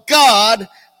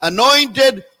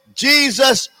anointed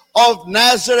Jesus of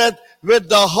Nazareth with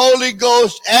the Holy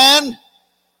Ghost and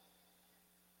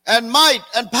might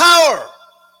and power.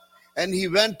 And he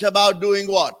went about doing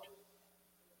what?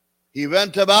 He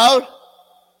went about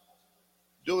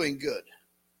doing good.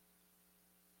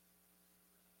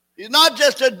 He's not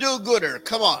just a do-gooder.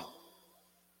 Come on.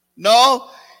 No,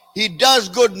 he does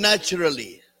good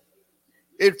naturally.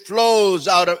 It flows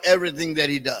out of everything that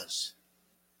he does.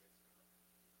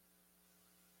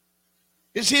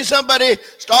 You see somebody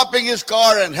stopping his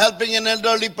car and helping an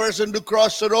elderly person to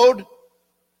cross the road?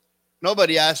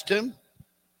 Nobody asked him.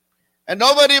 And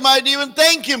nobody might even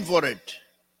thank him for it.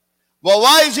 Well,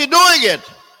 why is he doing it?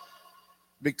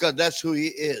 Because that's who he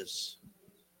is.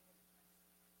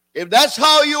 If that's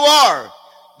how you are,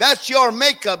 that's your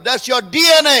makeup, that's your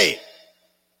DNA,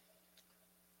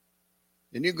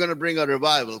 then you're going to bring a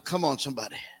revival. Come on,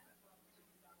 somebody.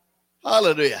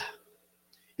 Hallelujah.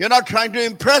 You're not trying to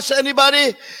impress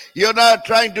anybody. You're not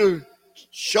trying to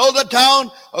show the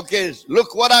town, okay,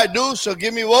 look what I do, so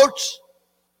give me votes.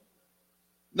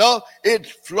 No, it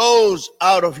flows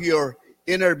out of your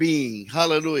inner being.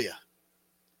 Hallelujah.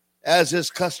 As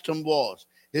his custom was.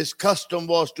 His custom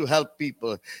was to help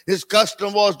people. His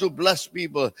custom was to bless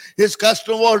people. His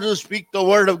custom was to speak the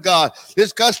word of God.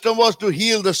 His custom was to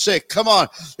heal the sick. Come on.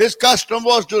 His custom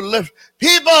was to lift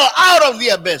people out of the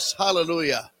abyss.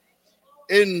 Hallelujah.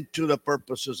 Into the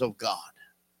purposes of God.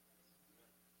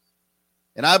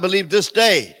 And I believe this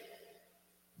day,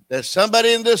 there's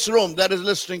somebody in this room that is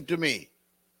listening to me.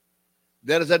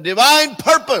 There is a divine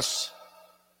purpose.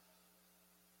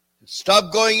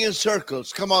 Stop going in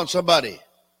circles. Come on, somebody.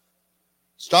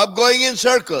 Stop going in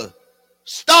circles.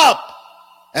 Stop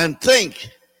and think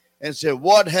and say,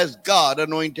 what has God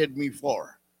anointed me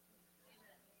for?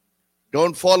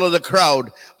 Don't follow the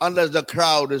crowd unless the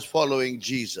crowd is following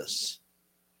Jesus.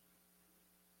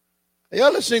 Are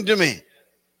you listening to me?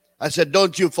 I said,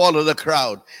 don't you follow the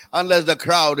crowd unless the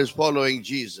crowd is following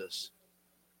Jesus.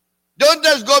 Don't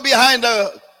just go behind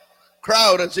the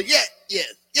crowd and say, yeah.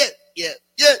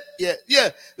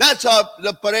 That's how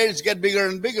the parades get bigger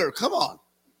and bigger. Come on.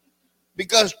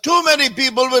 Because too many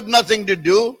people with nothing to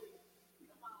do.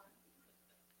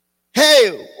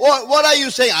 Hey, what are you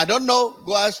saying? I don't know.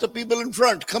 Go ask the people in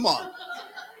front. Come on.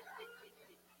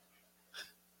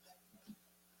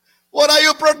 What are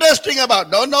you protesting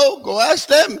about? Don't know. Go ask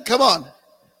them. Come on.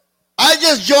 I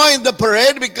just joined the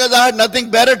parade because I had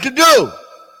nothing better to do.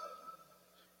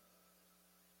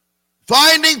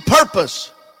 Finding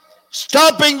purpose.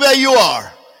 Stopping where you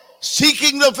are.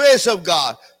 Seeking the face of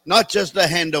God. Not just the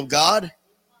hand of God.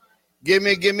 Give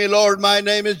me, Lord, my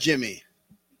name is Jimmy.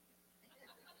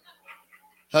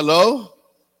 Hello?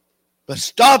 But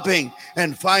stopping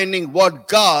and finding what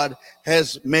God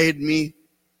has made me,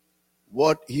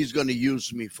 what he's going to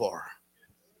use me for.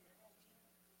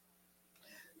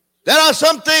 There are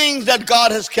some things that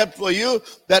God has kept for you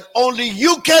that only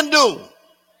you can do.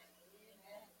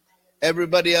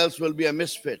 Everybody else will be a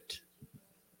misfit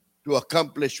to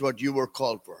accomplish what you were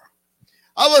called for.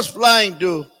 I was flying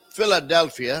to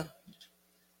Philadelphia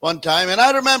one time, and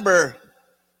I remember,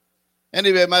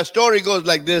 anyway, my story goes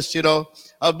like this, I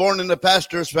was born in a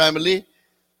pastor's family,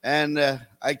 and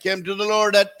I came to the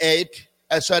Lord at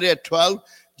 12.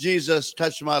 Jesus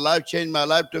touched my life, changed my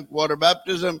life, took water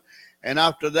baptism, and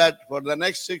after that, for the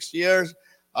next 6 years,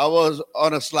 I was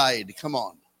on a slide. Come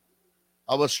on.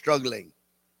 I was struggling.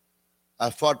 I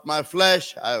fought my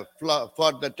flesh, I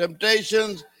fought the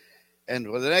temptations, and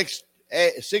for the next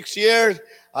 6 years,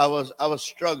 I was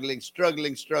struggling,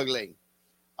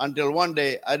 until one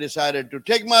day I decided to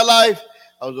take my life.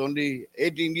 I was only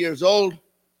 18 years old,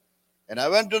 and I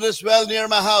went to this well near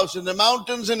my house in the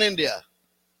mountains in India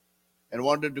and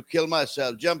wanted to kill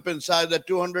myself, jump inside the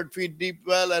 200 feet deep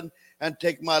well and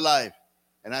take my life.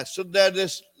 And I stood there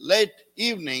this late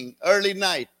evening, early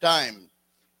night time.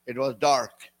 It was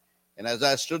dark. And as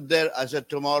I stood there, I said,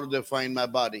 tomorrow they'll find my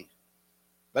body.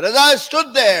 But as I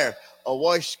stood there, a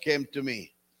voice came to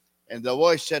me. And the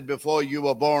voice said, before you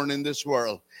were born in this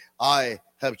world, I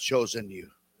have chosen you.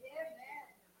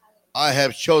 I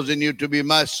have chosen you to be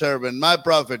my servant, my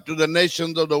prophet to the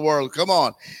nations of the world. Come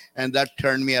on. And that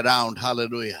turned me around.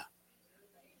 Hallelujah.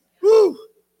 Woo.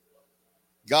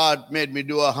 God made me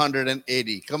do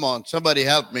 180. Come on. Somebody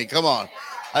help me. Come on.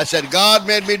 I said, God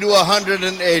made me do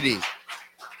 180.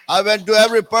 I went to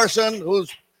every person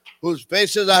whose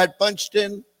faces I had punched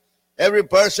in, every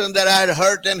person that I had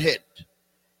hurt and hit,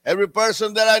 every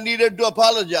person that I needed to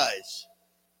apologize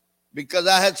because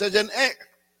I had such an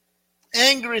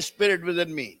angry spirit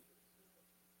within me.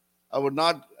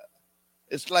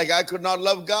 It's like I could not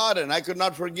love God and I could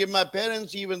not forgive my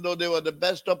parents even though they were the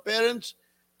best of parents.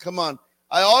 Come on.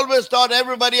 I always thought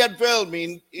everybody had failed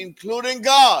me, including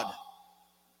God.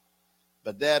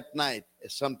 But that night,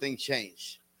 something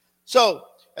changed. So,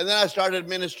 and then I started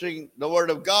ministering the word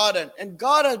of God, and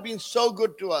God has been so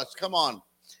good to us. Come on.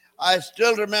 I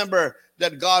still remember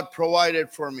that God provided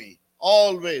for me.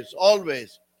 Always.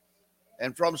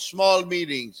 And from small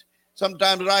meetings,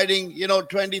 sometimes riding,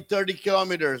 20, 30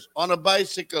 kilometers on a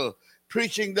bicycle,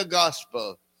 preaching the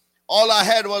gospel. All I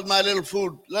had was my little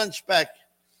food, lunch pack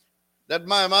that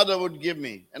my mother would give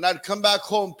me. And I'd come back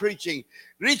home preaching,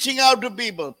 reaching out to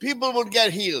people. People would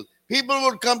get healed. People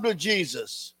would come to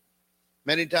Jesus.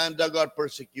 Many times I got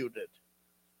persecuted.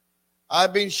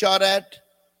 I've been shot at.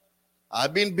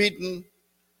 I've been beaten.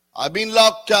 I've been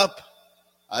locked up.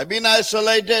 I've been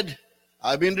isolated.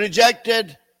 I've been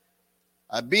rejected.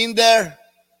 I've been there,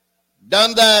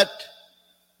 done that,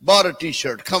 bought a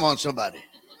t-shirt. Come on, somebody.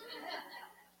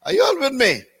 Are you all with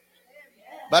me?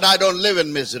 But I don't live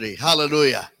in misery.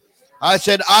 Hallelujah. I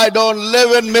said, I don't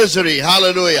live in misery.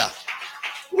 Hallelujah.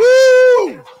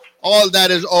 Woo! All that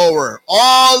is over.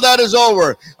 All that is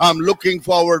over. I'm looking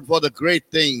forward for the great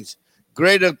things,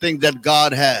 greater things that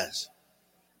God has.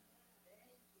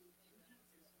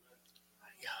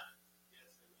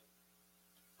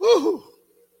 Woo!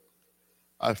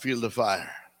 I feel the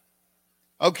fire.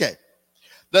 Okay.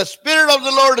 The Spirit of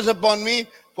the Lord is upon me,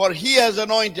 for He has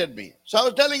anointed me. So I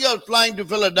was telling you, I was flying to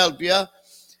Philadelphia,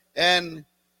 and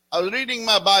I was reading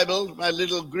my Bible, my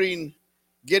little green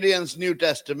Gideon's New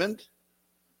Testament,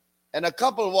 and a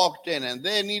couple walked in, and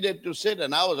they needed to sit,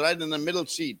 and I was right in the middle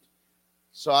seat.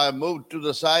 So I moved to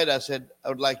the side. I said, I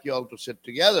would like you all to sit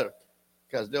together,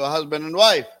 because they were husband and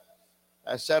wife.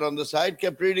 I sat on the side,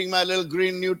 kept reading my little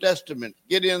green New Testament,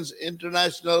 Gideon's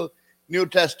International New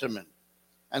Testament.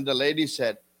 And the lady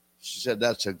said, she said,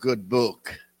 that's a good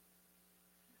book.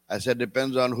 I said,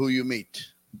 depends on who you meet.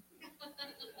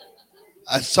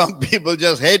 Some people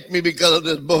just hate me because of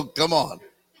this book. Come on.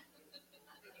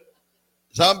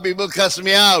 Some people cuss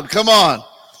me out. Come on.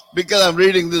 Because I'm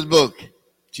reading this book.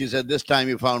 She said, this time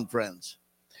you found friends.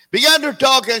 Began to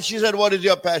talk, and she said, what is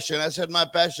your passion? I said, my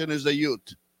passion is the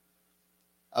youth.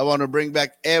 I want to bring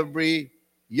back every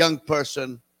young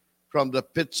person from the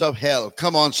pits of hell.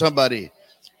 Come on, somebody.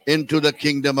 Into the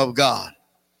kingdom of God.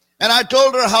 And I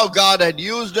told her how God had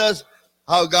used us,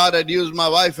 how God had used my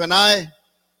wife and I,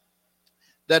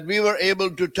 that we were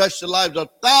able to touch the lives of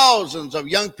thousands of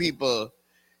young people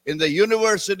in the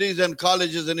universities and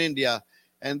colleges in India.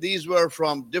 And these were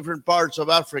from different parts of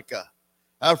Africa,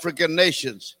 African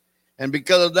nations. And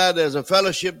because of that, there's a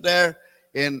fellowship there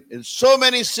in so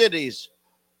many cities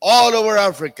all over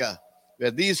Africa, where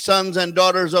these sons and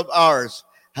daughters of ours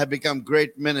have become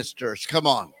great ministers. Come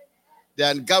on. They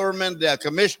are in government, they are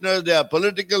commissioners, they are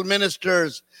political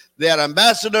ministers, they are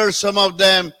ambassadors, some of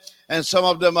them, and some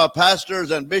of them are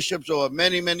pastors and bishops over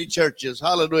many, many churches.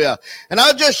 Hallelujah. And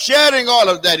I was just sharing all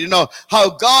of that, how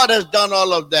God has done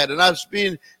all of that. And I've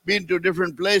been to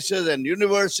different places and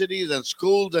universities and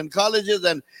schools and colleges,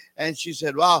 and she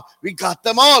said, wow, we got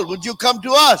them all. Would you come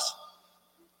to us?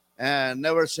 And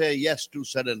never say yes too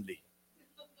suddenly.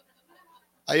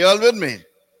 Are you all with me?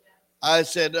 I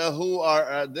said, who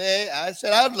are they? I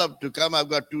said, I'd love to come. I've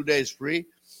got 2 days free.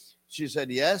 She said,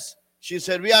 yes. She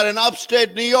said, we are in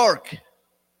upstate New York,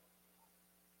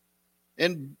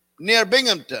 near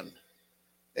Binghamton.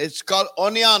 It's called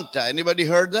Oneonta. Anybody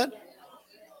heard that?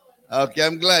 Okay,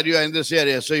 I'm glad you are in this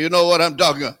area, so you know what I'm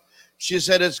talking about. She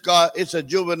said it's a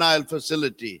juvenile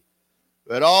facility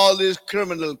where all these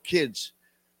criminal kids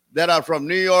that are from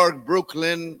New York,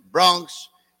 Brooklyn, Bronx,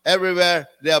 everywhere,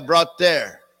 they are brought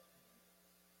there.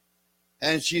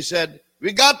 And she said,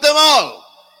 we got them all.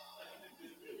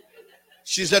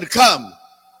 She said, come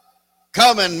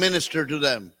and minister to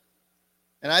them.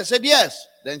 And I said, yes.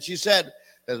 Then she said,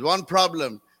 there's one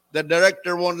problem. The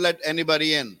director won't let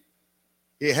anybody in.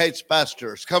 He hates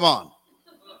pastors. Come on.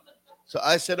 So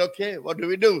I said, okay, what do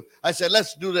we do? I said,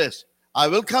 let's do this. I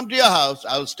will come to your house.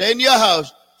 I will stay in your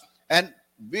house. And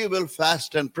we will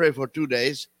fast and pray for 2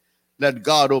 days. Let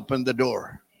God open the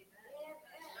door.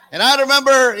 And I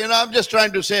remember, I'm just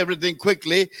trying to say everything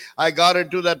quickly. I got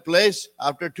into that place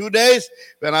after 2 days.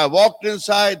 When I walked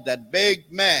inside, that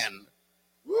big man,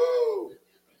 woo,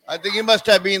 I think he must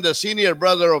have been the senior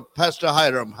brother of Pastor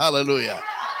Hiram. Hallelujah.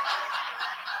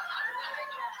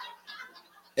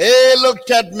 He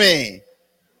looked at me,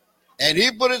 and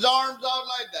he put his arms out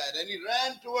like that, and he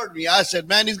ran toward me. I said,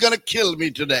 man, he's going to kill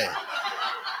me today.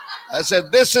 I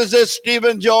said, this is it,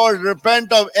 Stephen George.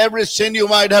 Repent of every sin you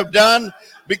might have done,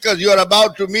 because you are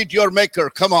about to meet your maker.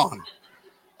 Come on.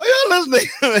 Are you listening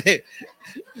to me?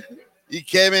 He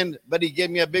came in, but he gave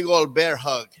me a big old bear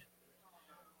hug.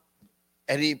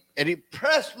 And he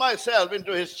pressed myself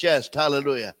into his chest.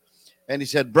 Hallelujah. And he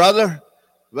said, brother,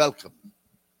 welcome.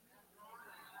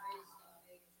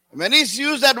 When he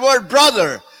used that word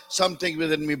brother, something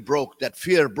within me broke. That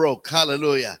fear broke.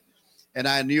 Hallelujah. And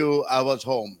I knew I was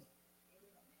home.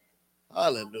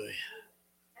 Hallelujah.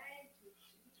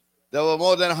 There were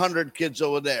more than 100 kids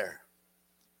over there.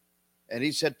 And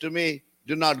he said to me,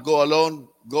 do not go alone,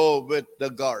 go with the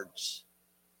guards.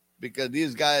 Because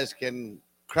these guys can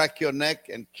crack your neck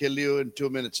and kill you in 2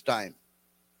 minutes' time.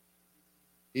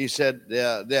 He said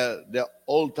they're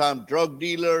old-time drug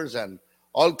dealers and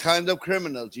all kinds of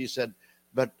criminals. He said,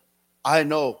 but I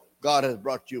know God has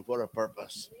brought you for a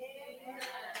purpose.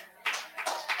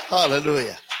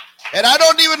 Hallelujah. And I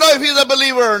don't even know if he's a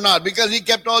believer or not, because he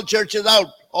kept all churches out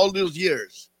all those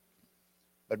years.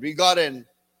 But we got in,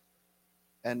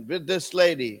 and with this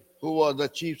lady who was the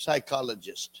chief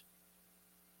psychologist,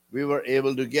 we were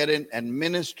able to get in and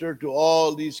minister to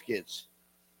all these kids.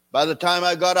 By the time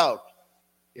I got out,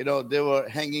 they were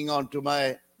hanging on to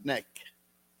my neck,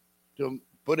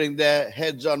 putting their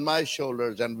heads on my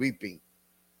shoulders and weeping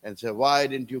and said, "Why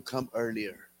didn't you come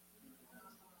earlier?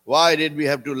 Why did we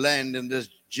have to land in this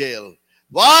jail?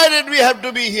 Why did we have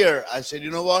to be here?" I said,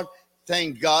 "You know what?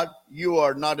 Thank God you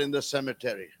are not in the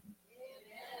cemetery."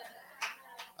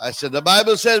 I said, "The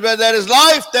Bible says where there is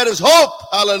life, there is hope."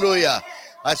 Hallelujah.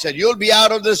 I said, "You'll be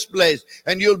out of this place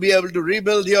and you'll be able to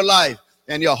rebuild your life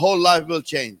and your whole life will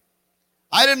change."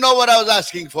 I didn't know what I was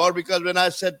asking for, because when I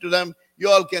said to them, "You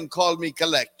all can call me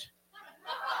Collect."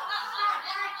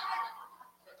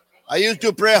 I used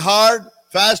to pray hard,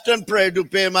 fast and pray to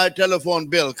pay my telephone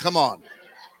bill. Come on.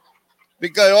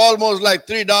 Because almost like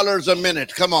 $3 a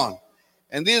minute. Come on.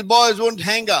 And these boys won't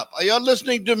hang up. Are you all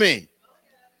listening to me?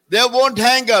 They won't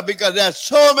hang up because there's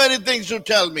so many things to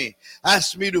tell me,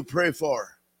 ask me to pray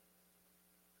for.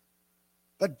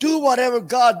 But do whatever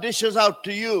God dishes out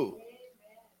to you.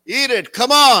 Eat it.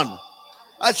 Come on.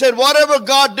 I said, whatever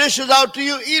God dishes out to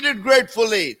you, eat it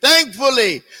gratefully,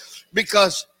 thankfully,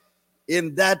 because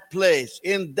in that place,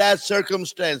 in that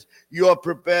circumstance, you are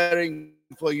preparing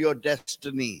for your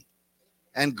destiny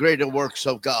and greater works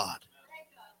of God.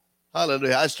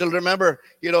 Hallelujah. I still remember,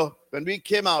 when we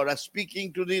came out, I was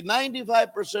speaking to the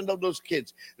 95% of those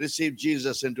kids received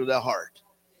Jesus into their heart.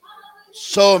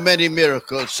 So many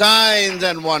miracles, signs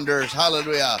and wonders.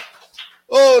 Hallelujah.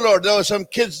 Oh, Lord, there were some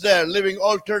kids there living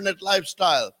alternate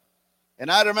lifestyle.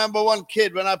 And I remember one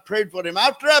kid, when I prayed for him,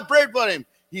 after I prayed for him,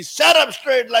 he sat up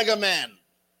straight like a man.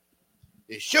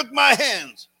 He shook my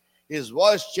hands. His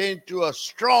voice changed to a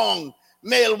strong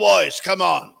male voice. Come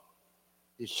on.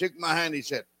 He shook my hand. He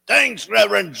said, "Thanks,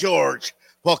 Reverend George,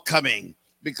 for coming,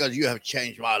 because you have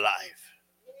changed my life."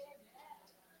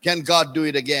 Can God do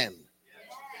it again?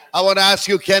 I want to ask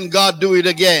you, can God do it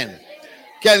again?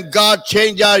 Can God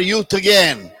change our youth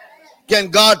again? Can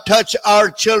God touch our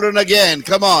children again?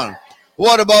 Come on.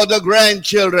 What about the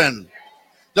grandchildren?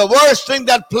 The worst thing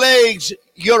that plagues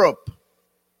Europe,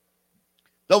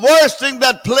 the worst thing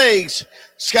that plagues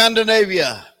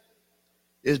Scandinavia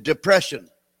is depression.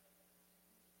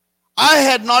 I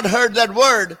had not heard that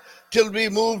word till we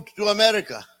moved to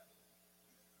America.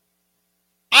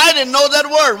 I didn't know that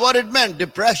word, what it meant,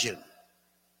 depression.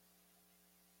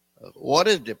 What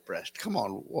is depressed? Come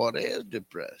on, what is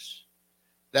depressed?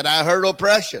 Then I heard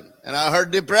oppression and I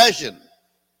heard depression.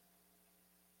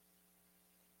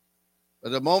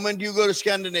 But the moment you go to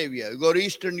Scandinavia, you go to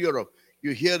Eastern Europe,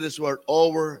 you hear this word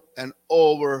over and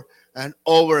over and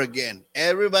over again.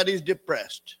 Everybody's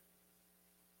depressed.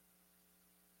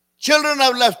 Children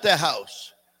have left their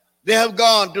house. They have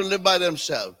gone to live by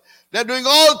themselves. They're doing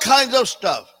all kinds of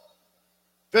stuff.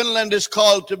 Finland is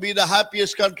called to be the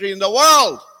happiest country in the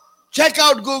world. Check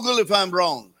out Google if I'm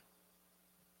wrong.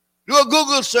 Do a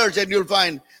Google search and you'll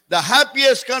find the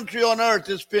happiest country on earth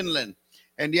is Finland.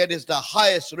 And yet it's the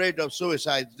highest rate of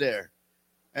suicides there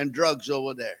and drugs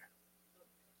over there.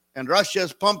 And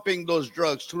Russia's pumping those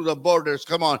drugs through the borders.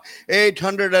 Come on,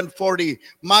 840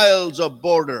 miles of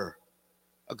border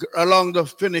along the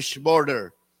Finnish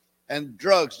border. And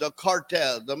drugs, the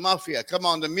cartel, the mafia, come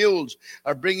on, the mules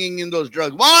are bringing in those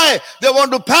drugs. Why? They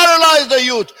want to paralyze the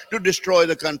youth to destroy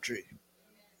the country.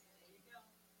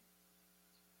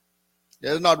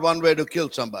 There's not one way to kill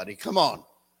somebody. Come on.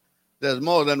 There's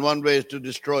more than one way to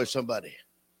destroy somebody.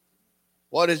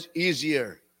 What is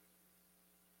easier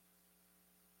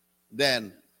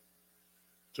than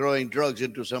throwing drugs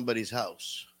into somebody's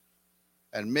house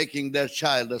and making their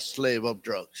child a slave of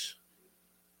drugs?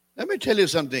 Let me tell you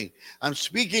something. I'm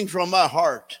speaking from my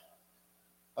heart.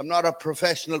 I'm not a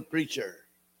professional preacher.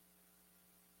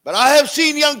 But I have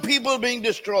seen young people being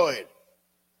destroyed.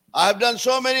 I have done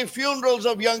so many funerals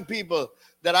of young people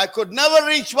that I could never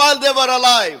reach while they were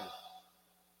alive.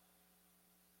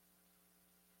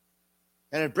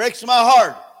 And it breaks my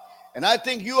heart. And I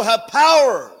think you have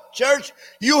power, church.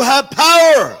 You have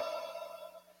power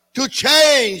to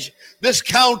change this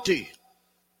county.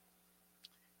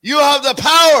 You have the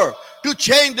power to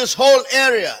change this whole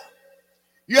area.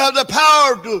 You have the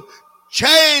power to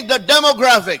change the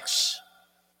demographics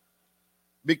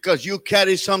because you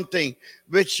carry something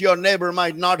which your neighbor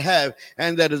might not have,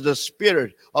 and that is the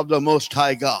Spirit of the Most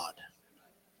High God.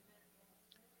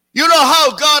 You know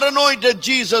how God anointed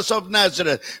Jesus of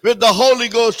Nazareth with the Holy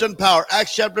Ghost and power.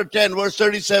 Acts chapter 10, verse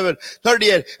 37,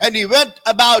 38. And he went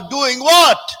about doing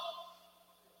what?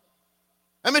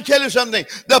 Let me tell you something.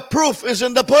 The proof is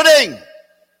in the pudding.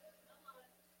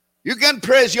 You can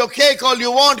praise your cake all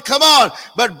you want. Come on.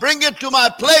 But bring it to my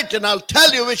plate and I'll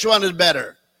tell you which one is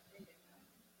better.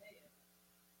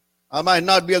 I might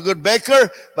not be a good baker,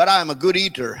 but I'm a good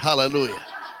eater. Hallelujah.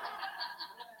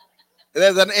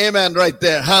 There's an amen right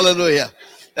there. Hallelujah.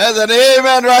 There's an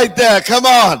amen right there. Come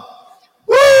on.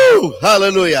 Woo!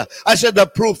 Hallelujah. I said the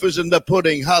proof is in the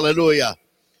pudding. Hallelujah.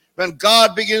 When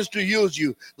God begins to use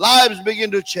you, lives begin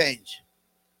to change.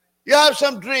 You have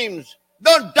some dreams.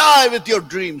 Don't die with your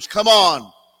dreams. Come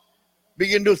on.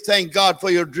 Begin to thank God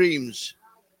for your dreams.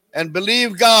 And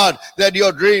believe God that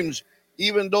your dreams,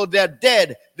 even though they're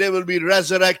dead, they will be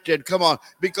resurrected. Come on.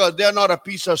 Because they're not a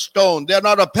piece of stone. They're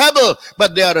not a pebble,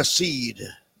 but they are a seed.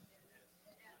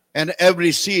 And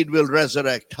every seed will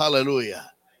resurrect.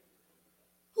 Hallelujah.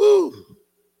 Woo.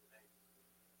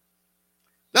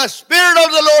 The Spirit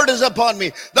of the Lord is upon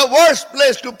me. The worst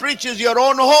place to preach is your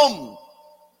own home.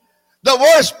 The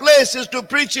worst place is to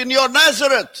preach in your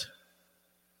Nazareth.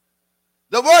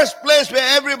 The worst place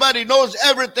where everybody knows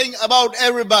everything about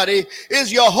everybody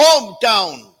is your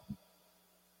hometown.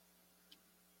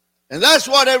 And that's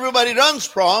what everybody runs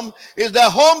from, is their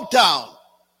hometown.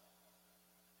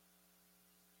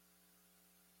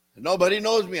 Nobody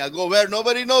knows me. I go where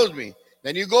nobody knows me.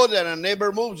 Then you go there and a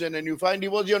neighbor moves in and you find he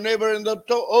was your neighbor in the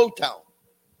old town.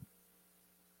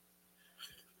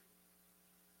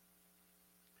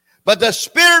 But the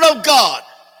Spirit of God,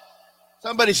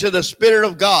 somebody said the Spirit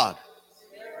of God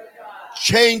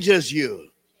changes you,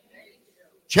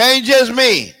 changes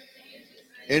me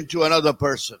into another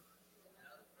person.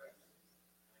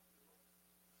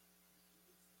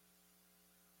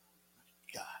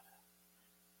 God.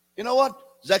 You know what?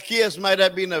 Zacchaeus might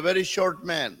have been a very short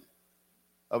man,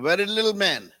 a very little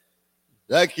man.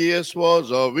 Zacchaeus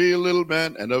was a wee little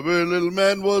man, and a wee little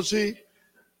man was he.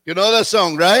 You know that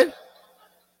song, right?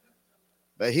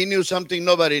 But he knew something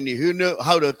nobody knew. He knew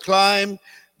how to climb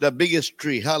the biggest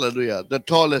tree. Hallelujah. The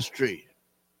tallest tree.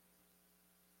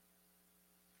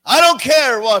 I don't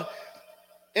care what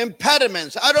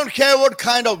impediments. I don't care what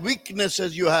kind of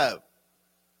weaknesses you have.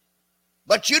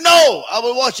 But you know, I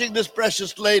was watching this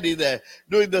precious lady there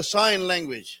doing the sign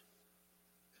language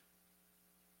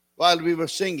while we were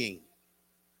singing.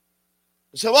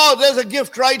 I said, wow, there's a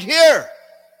gift right here.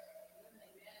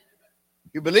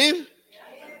 You believe?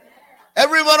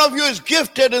 Every one of you is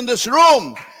gifted in this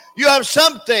room. You have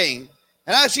something.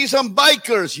 And I see some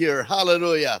bikers here.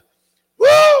 Hallelujah.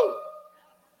 Woo!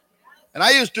 And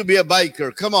I used to be a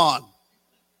biker. Come on.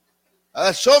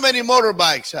 So many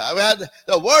motorbikes. I've had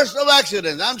the worst of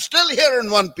accidents. I'm still here in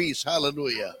one piece.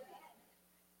 Hallelujah.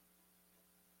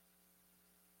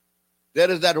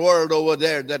 There is that world over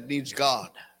there that needs God.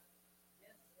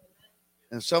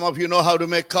 And some of you know how to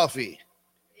make coffee.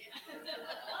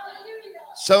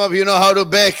 Some of you know how to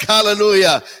bake.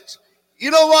 Hallelujah. You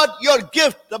know what? Your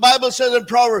gift, the Bible says in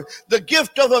Proverbs, the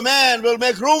gift of a man will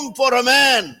make room for a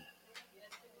man.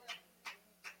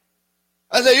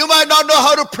 I say, you might not know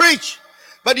how to preach,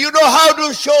 but you know how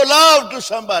to show love to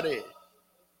somebody.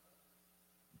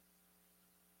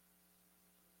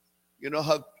 You know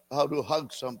how to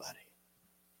hug somebody.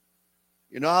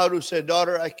 You know how to say,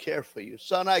 daughter, I care for you.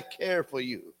 Son, I care for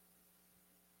you.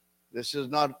 It's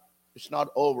not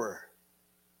over.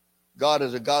 God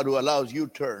is a God who allows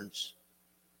U-turns.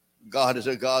 God is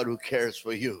a God who cares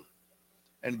for you.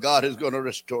 And God is going to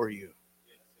restore you.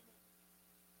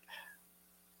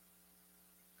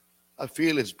 I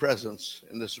feel His presence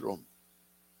in this room.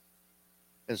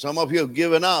 And some of you have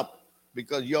given up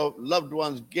because your loved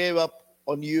ones gave up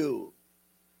on you.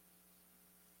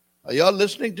 Are y'all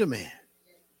listening to me?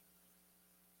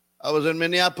 I was in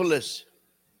Minneapolis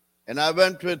and I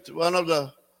went with one of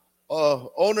the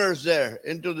owners there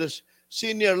into this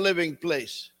senior living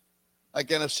place,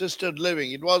 like an assisted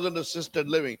living. It wasn't assisted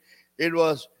living. It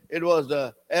was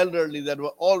the elderly that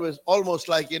were always almost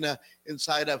like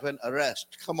inside of an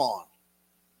arrest. Come on.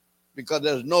 Because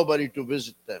there's nobody to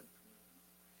visit them.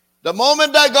 The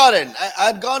moment I got in,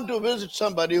 I'd gone to visit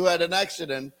somebody who had an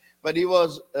accident, but he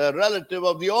was a relative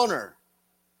of the owner.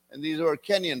 And these were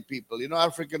Kenyan people,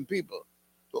 African people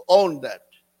who owned that.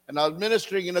 And I was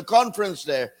ministering in a conference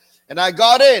there. And I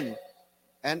got in.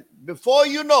 And before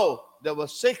you know, there were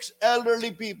 6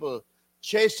 elderly people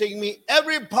chasing me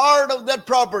every part of that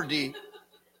property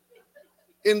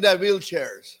in their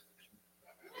wheelchairs.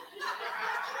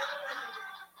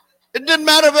 It didn't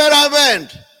matter where I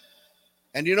went.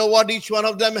 And you know what each one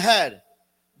of them had?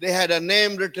 They had a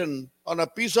name written on a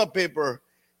piece of paper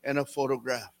and a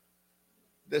photograph.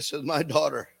 This is my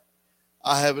daughter.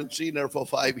 I haven't seen her for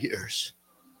 5 years.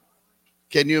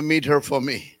 Can you meet her for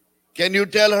me? Can you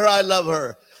tell her I love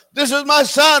her? This is my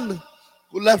son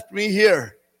who left me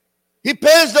here. He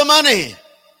pays the money,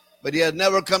 but he has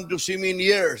never come to see me in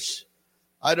years.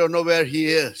 I don't know where he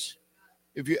is.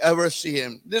 If you ever see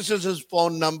him, this is his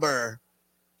phone number.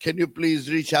 Can you please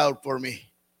reach out for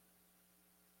me?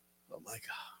 Oh my God.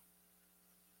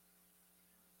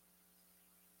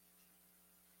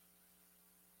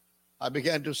 I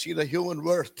began to see the human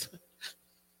worth.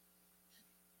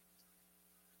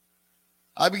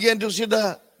 I began to see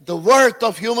the worth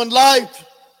of human life.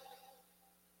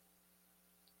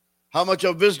 How much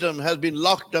of wisdom has been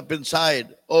locked up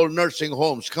inside old nursing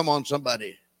homes? Come on,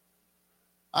 somebody.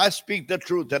 I speak the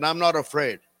truth and I'm not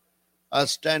afraid. I'll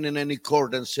stand in any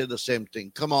court and say the same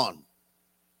thing. Come on.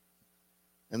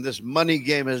 And this money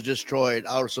game has destroyed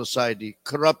our society,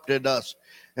 corrupted us,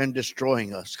 and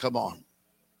destroying us. Come on.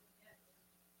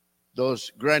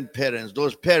 Those grandparents,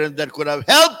 those parents that could have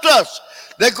helped us,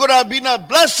 they could have been a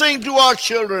blessing to our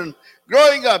children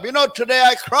growing up. You know, today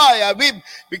I cry, I weep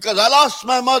because I lost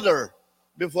my mother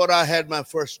before I had my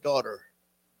first daughter.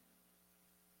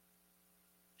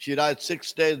 She died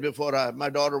 6 days before my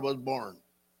daughter was born.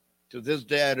 To this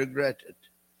day, I regret it.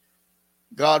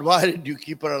 God, why did you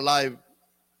keep her alive?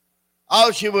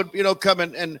 How she would, come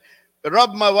and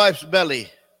rub my wife's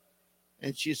belly.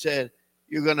 And she said,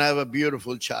 you're going to have a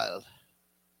beautiful child.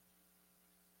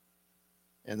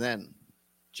 And then,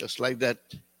 just like that,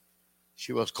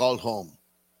 she was called home.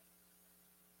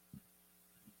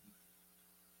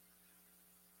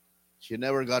 She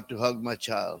never got to hug my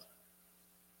child.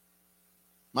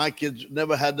 My kids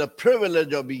never had the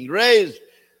privilege of being raised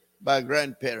by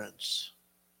grandparents.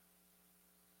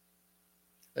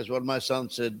 That's what my son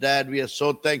said. Dad, we are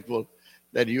so thankful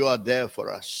that you are there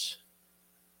for us.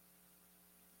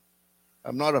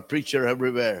 I'm not a preacher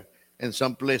everywhere. In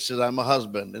some places, I'm a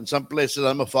husband. In some places,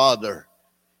 I'm a father.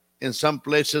 In some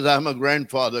places, I'm a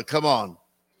grandfather. Come on.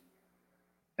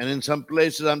 And in some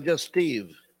places, I'm just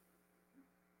Steve.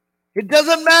 It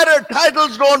doesn't matter.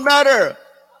 Titles don't matter.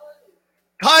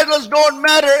 Titles don't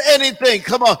matter anything.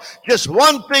 Come on. Just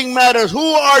one thing matters.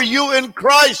 Who are you in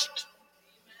Christ?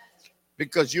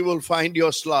 Because you will find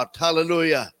your slot.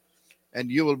 Hallelujah.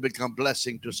 And you will become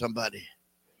blessing to somebody.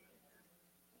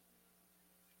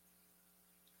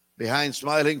 Behind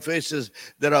smiling faces,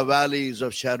 there are valleys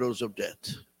of shadows of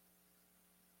death.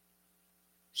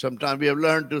 Sometimes we have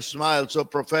learned to smile so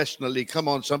professionally. Come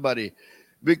on, somebody.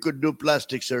 We could do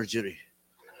plastic surgery.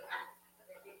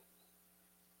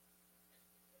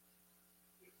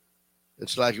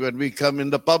 It's like when we come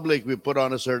in the public, we put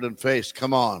on a certain face.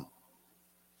 Come on.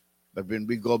 But when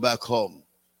we go back home,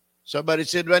 somebody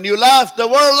said, when you laugh, the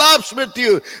world laughs with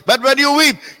you. But when you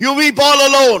weep all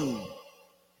alone.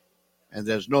 And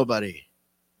there's nobody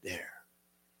there.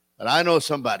 But I know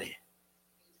somebody.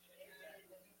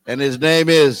 And his name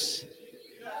is,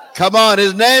 come on,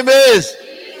 his name is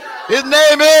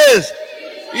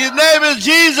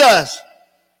Jesus.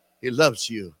 He loves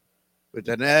you with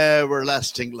an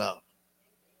everlasting love.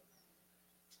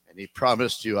 And he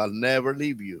promised you, I'll never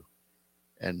leave you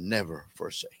and never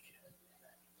forsake you.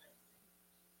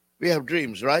 We have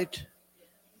dreams, right?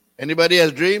 Anybody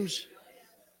has dreams?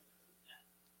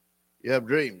 You have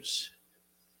dreams.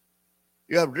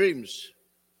 You have dreams.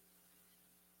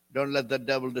 Don't let the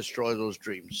devil destroy those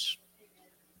dreams.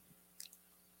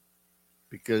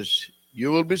 Because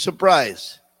you will be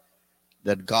surprised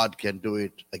that God can do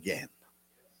it again.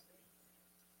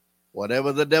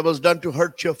 Whatever the devil's done to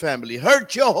hurt your family,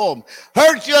 hurt your home,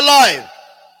 hurt your life,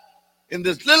 in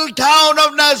this little town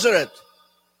of Nazareth,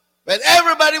 where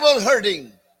everybody was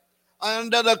hurting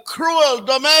under the cruel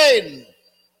domain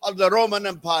of the Roman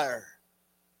Empire.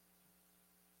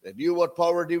 They knew what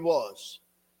poverty was.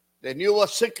 They knew what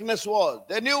sickness was.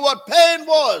 They knew what pain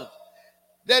was.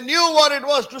 They knew what it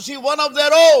was to see one of their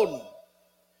own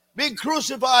being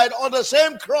crucified on the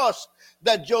same cross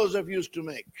that Joseph used to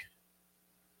make.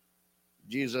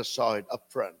 Jesus saw it up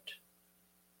front.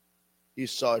 He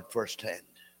saw it firsthand.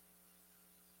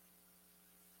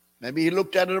 Maybe he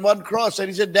looked at it on one cross and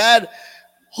he said, Dad,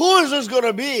 who is this going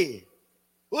to be?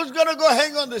 Who's going to go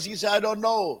hang on this? He said, I don't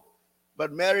know.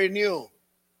 But Mary knew.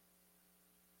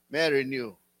 Mary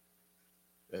knew.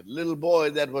 That little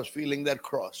boy that was feeling that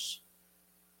cross,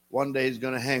 one day he's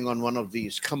going to hang on one of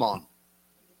these. Come on.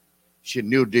 She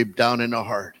knew deep down in her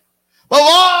heart. But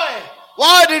why?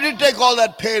 Why did he take all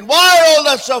that pain? Why all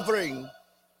that suffering?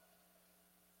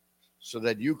 So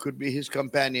that you could be his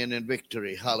companion in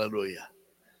victory. Hallelujah.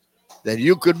 That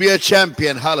you could be a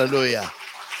champion. Hallelujah.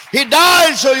 He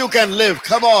died so you can live.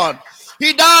 Come on.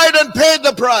 He died and paid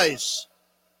the price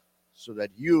so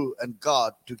that you and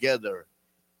God together.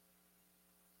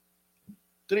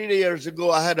 3 years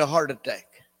ago, I had a heart attack.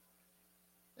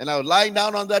 And I was lying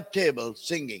down on that table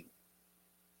singing.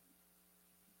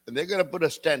 And they're going to put a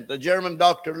stent. The German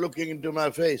doctor looking into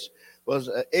my face was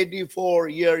an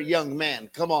 84-year young man.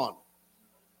 Come on.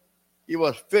 He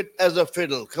was fit as a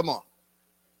fiddle. Come on.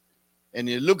 And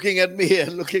he's looking at me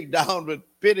and looking down with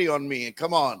pity on me.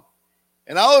 Come on.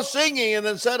 And I was singing, and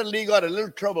then suddenly he got a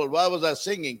little trouble. Why was I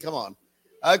singing? Come on.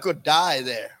 I could die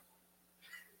there.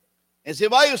 And he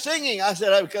said, why are you singing? I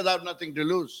said, because I have nothing to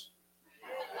lose.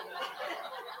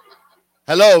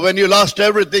 Hello, when you lost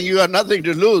everything, you have nothing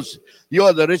to lose. You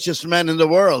are the richest man in the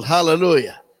world.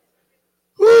 Hallelujah.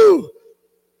 Woo!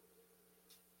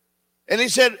 And he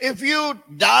said, if you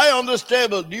die on this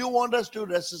table, do you want us to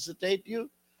resuscitate you?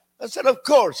 I said, of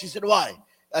course. He said, why?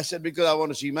 I said, because I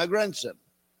want to see my grandson.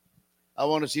 I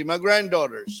want to see my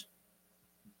granddaughters.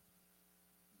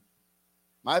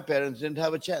 My parents didn't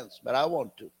have a chance, but I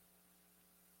want to.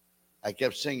 I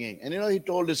kept singing. And he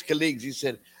told his colleagues, he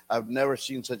said, I've never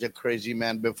seen such a crazy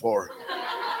man before.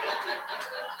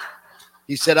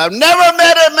 He said, I've never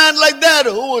met a man like that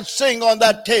who would sing on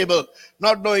that table,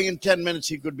 not knowing in 10 minutes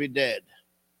he could be dead.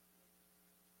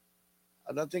 I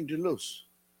have nothing to lose.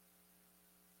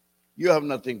 You have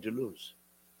nothing to lose.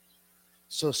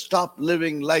 So stop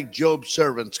living like Job's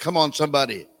servants. Come on,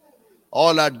 somebody.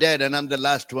 All are dead and I'm the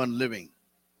last one living.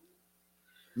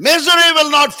 Misery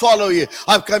will not follow you.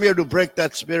 I've come here to break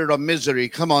that spirit of misery.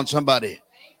 Come on, somebody.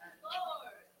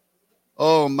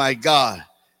 Oh, my God.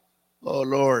 Oh,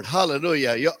 Lord.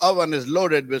 Hallelujah. Your oven is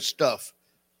loaded with stuff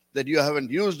that you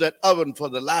haven't used that oven for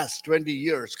the last 20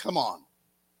 years. Come on.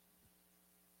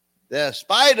 There are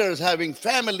spiders having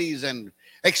families and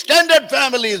extended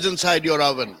families inside your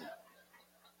oven.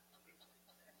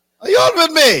 Are you all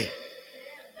with me?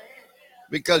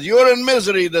 Because you're in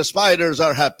misery, the spiders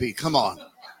are happy. Come on.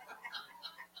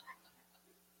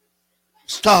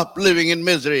 Stop living in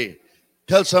misery.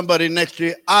 Tell somebody next to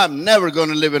you, I'm never going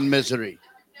to live in misery.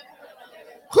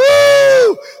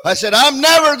 Whoo! I said, I'm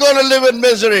never going to live in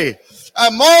misery.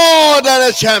 I'm more than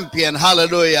a champion.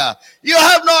 Hallelujah. You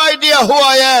have no idea who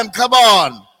I am. Come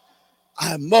on.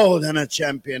 I'm more than a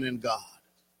champion in God.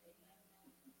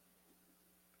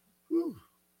 Whew.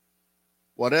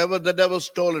 Whatever the devil's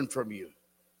stolen from you,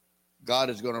 God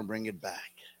is going to bring it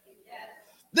back.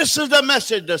 This is the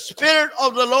message. The Spirit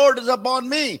of the Lord is upon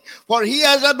me, for He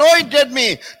has anointed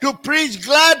me to preach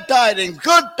glad tidings,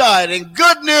 good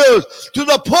news to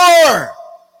the poor.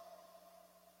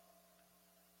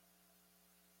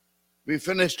 We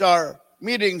finished our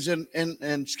meetings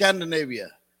in Scandinavia.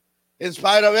 In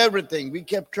spite of everything, we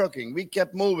kept trucking. We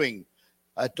kept moving.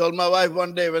 I told my wife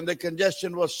one day when the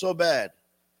congestion was so bad,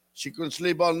 she couldn't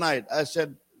sleep all night. I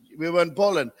said, we were in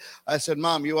Poland. I said,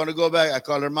 Mom, you want to go back? I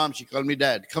called her Mom. She called me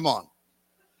Dad. Come on.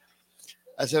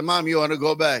 I said, Mom, you want to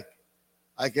go back?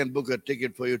 I can book a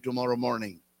ticket for you tomorrow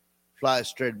morning. Fly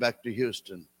straight back to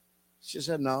Houston. She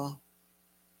said, no.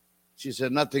 She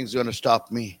said, nothing's going to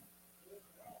stop me.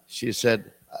 She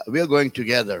said, we are going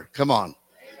together. Come on.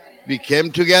 We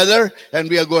came together and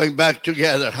we are going back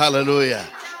together. Hallelujah.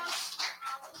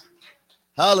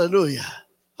 Hallelujah.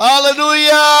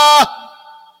 Hallelujah.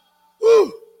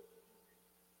 Woo.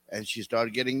 And she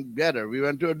started getting better. We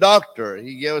went to a doctor.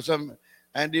 He gave us some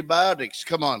antibiotics.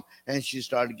 Come on. And she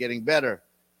started getting better.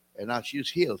 And now she's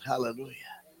healed. Hallelujah.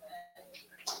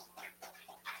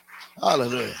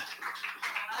 Hallelujah.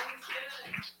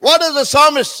 What does the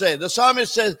psalmist say? The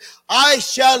psalmist says, I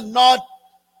shall not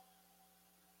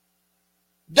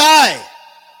die,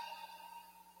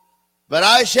 but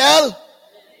I shall.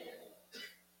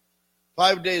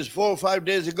 4 or 5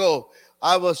 days ago,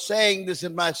 I was saying this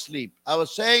in my sleep.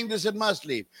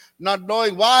 Not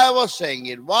knowing why I was saying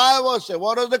it, what was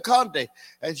the context.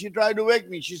 And she tried to wake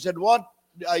me. She said, what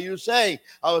are you saying?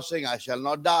 I was saying, I shall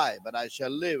not die, but I shall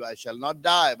live. I shall not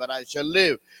die, but I shall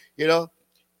live.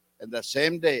 And the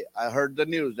same day, I heard the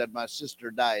news that my sister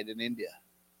died in India,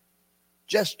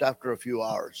 just after a few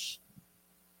hours.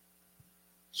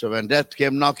 So when death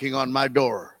came knocking on my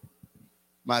door,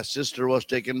 my sister was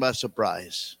taken by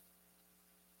surprise.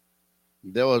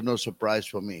 There was no surprise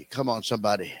for me. Come on,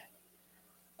 somebody.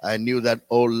 I knew that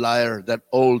old liar, that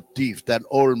old thief, that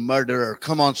old murderer.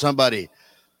 Come on, somebody.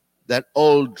 That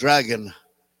old dragon.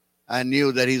 I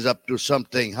knew that he's up to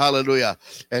something. Hallelujah.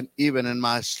 And even in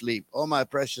my sleep, oh, my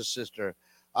precious sister,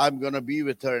 I'm going to be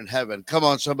with her in heaven. Come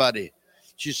on, somebody.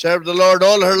 She served the Lord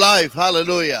all her life.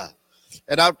 Hallelujah.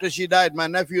 And after she died, my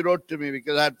nephew wrote to me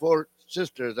because I had 4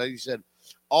 sisters. And he said,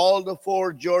 all the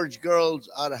 4 George girls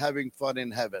are having fun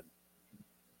in heaven.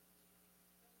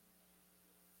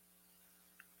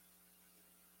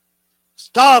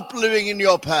 Stop living in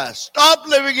your past. Stop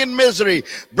living in misery.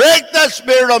 Break that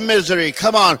spirit of misery.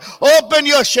 Come on. Open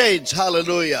your shades.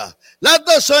 Hallelujah. Let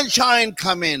the sunshine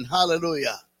come in.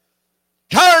 Hallelujah.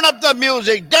 Turn up the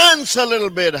music, dance a little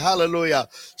bit, hallelujah.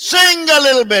 Sing a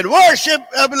little bit, worship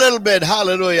a little bit,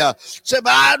 hallelujah. Say,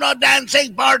 but I'm not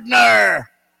dancing partner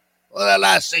for the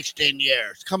last 16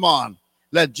 years. Come on,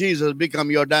 let Jesus become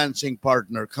your dancing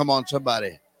partner. Come on,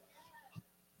 somebody.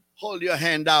 Hold your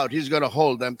hand out, he's going to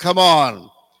hold them. Come on.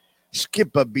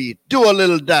 Skip a beat, do a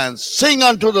little dance, sing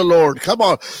unto the Lord. Come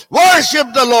on, worship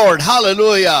the Lord,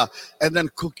 hallelujah. And then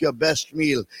cook your best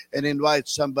meal and invite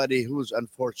somebody who's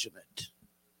unfortunate.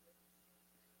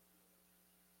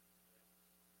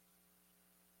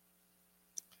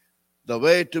 The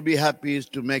way to be happy is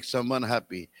to make someone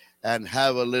happy and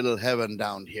have a little heaven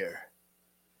down here.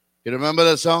 You remember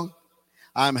that song?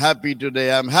 I'm happy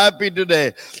today. I'm happy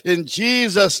today. In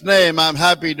Jesus' name, I'm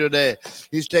happy today.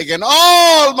 He's taken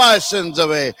all my sins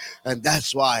away. And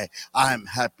that's why I'm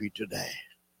happy today.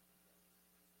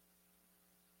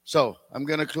 So I'm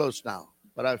going to close now.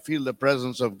 But I feel the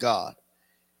presence of God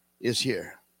is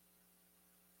here.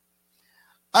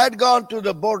 I had gone to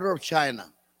the border of China.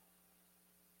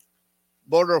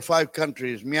 Border of 5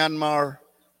 countries: Myanmar,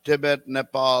 Tibet,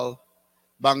 Nepal,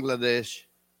 Bangladesh,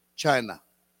 China,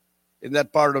 in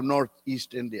that part of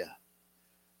northeast India.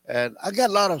 And I got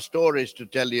a lot of stories to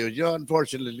tell you.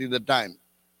 Unfortunately, the time,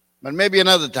 but maybe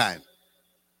another time.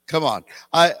 Come on.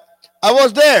 I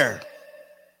was there,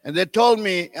 and they told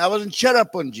me I was in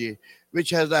Cherrapunji, which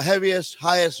has the heaviest,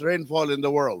 highest rainfall in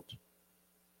the world.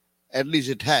 At least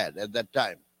it had at that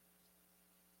time.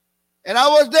 And I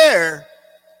was there,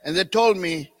 and they told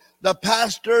me the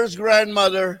pastor's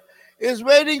grandmother is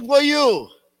waiting for you.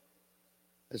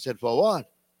 I said, for what?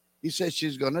 He said,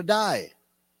 she's going to die.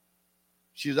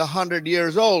 She's 100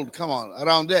 years old. Come on,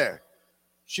 around there.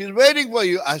 She's waiting for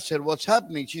you. I said, what's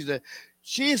happening?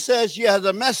 She says she has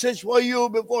a message for you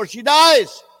before she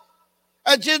dies.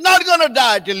 And she's not going to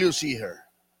die till you see her.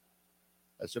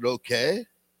 I said, okay.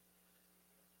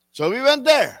 So we went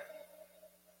there.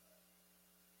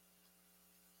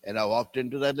 And I walked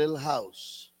into that little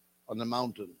house on the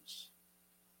mountains.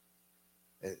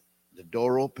 The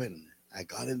door opened. I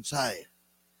got inside.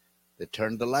 They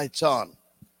turned the lights on.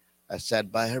 I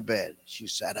sat by her bed. She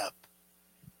sat up.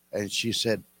 And she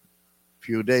said,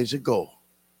 few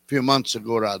months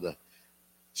ago rather,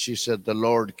 she said, the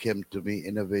Lord came to me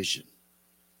in a vision.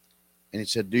 And he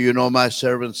said, do you know my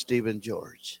servant Stephen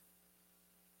George?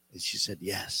 And she said,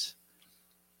 yes.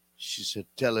 She said,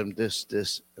 tell him this,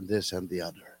 and this, and the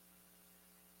other.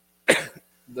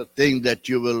 The thing that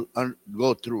you will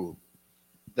go through,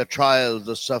 the trials,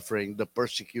 the suffering, the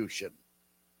persecution.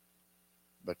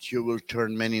 But you will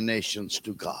turn many nations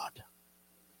to God.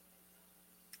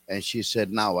 And she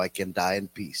said, now I can die in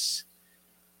peace.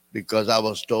 Because I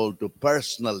was told to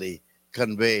personally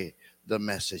convey the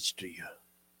message to you.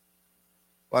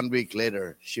 1 week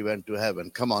later, she went to heaven.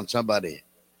 Come on, somebody.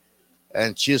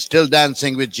 And she's still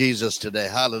dancing with Jesus today.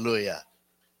 Hallelujah.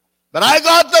 But I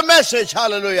got the message.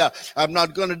 Hallelujah. I'm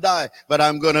not going to die, but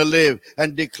I'm going to live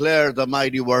and declare the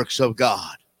mighty works of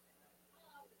God.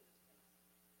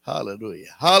 Hallelujah.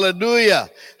 Hallelujah.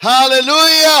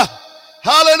 Hallelujah.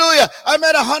 Hallelujah. I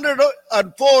met a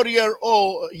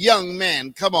 104-year-old young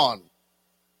man. Come on.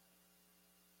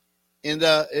 In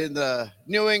the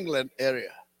New England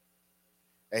area.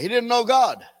 And he didn't know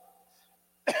God.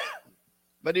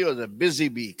 But he was a busy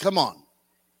bee. Come on.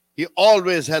 He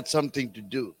always had something to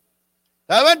do.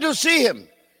 I went to see him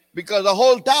because the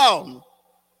whole town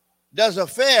does a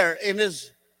fair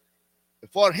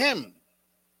for him.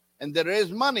 And they raise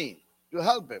money to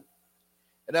help him.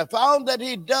 And I found that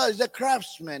he's a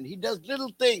craftsman. He does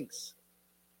little things.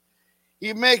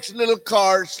 He makes little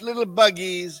carts, little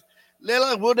buggies,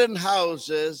 little wooden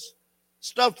houses,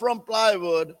 stuff from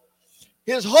plywood.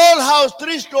 His whole house,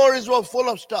 3 stories, were full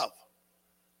of stuff.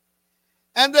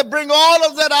 And they bring all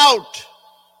of that out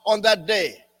on that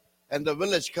day. And the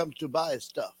village comes to buy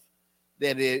stuff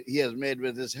that he has made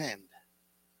with his hand.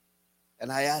 And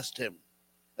I asked him,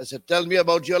 I said, tell me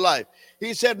about your life.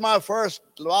 He said, my first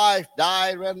wife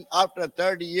died after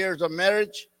 30 years of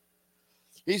marriage.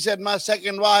 He said, my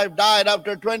second wife died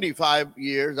after 25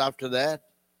 years after that.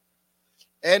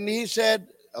 And he said,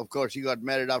 of course, he got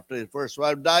married after his first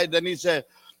wife died. Then he said,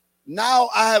 now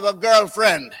I have a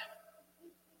girlfriend.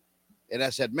 And I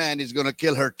said, man, he's going to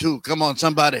kill her too. Come on,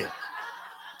 somebody.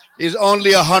 He's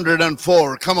only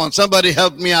 104. Come on, somebody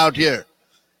help me out here.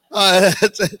 And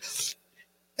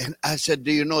I said,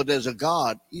 do you know there's a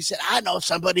God? He said, I know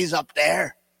somebody's up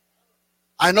there.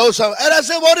 I know some. And I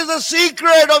said, what is the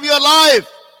secret of your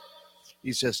life?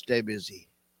 He says, stay busy.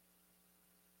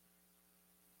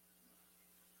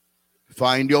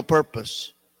 Find your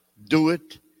purpose. Do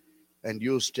it, and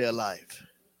you'll stay alive.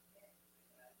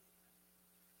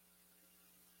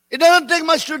 It doesn't take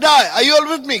much to die. Are you all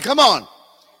with me? Come on.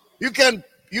 You can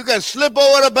slip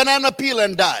over a banana peel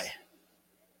and die.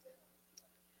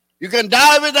 You can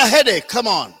die with a headache. Come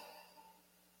on.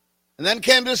 And then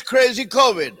came this crazy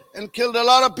COVID and killed a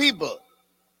lot of people.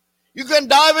 You can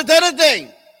die with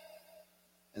anything.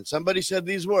 And somebody said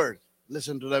these words.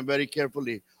 Listen to them very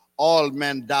carefully. All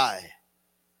men die,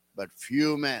 but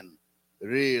few men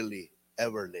really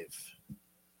ever live.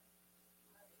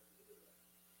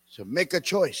 So make a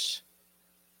choice.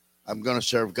 I'm going to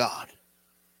serve God.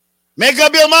 Make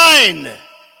up your mind.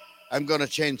 I'm going to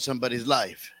change somebody's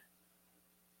life.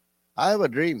 I have a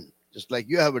dream, just like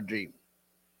you have a dream.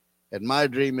 And my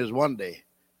dream is one day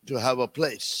to have a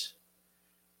place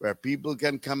where people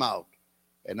can come out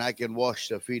and I can wash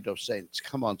the feet of saints.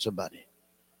 Come on, somebody.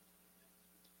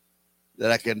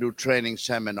 That I can do training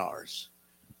seminars,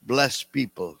 bless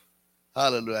people,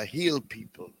 hallelujah, heal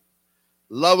people,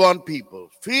 love on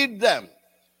people, feed them.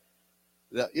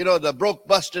 The broke,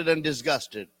 busted, and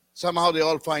disgusted. Somehow they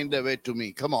all find their way to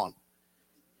me. Come on.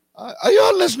 Are you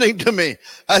all listening to me?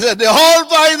 I said, they all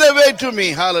find their way to me.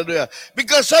 Hallelujah.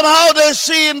 Because somehow they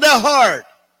see in their heart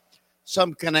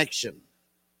some connection.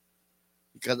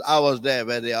 Because I was there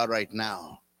where they are right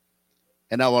now.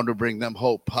 And I want to bring them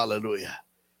hope. Hallelujah.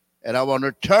 And I want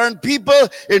to turn people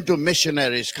into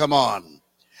missionaries. Come on.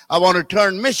 I want to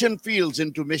turn mission fields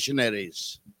into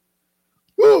missionaries.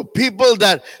 Woo, people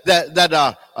that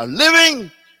are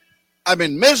living,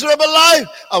 miserable life.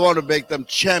 I want to make them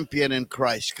champion in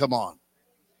Christ. Come on.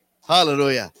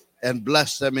 Hallelujah. And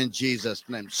bless them in Jesus'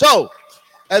 name. So,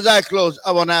 as I close,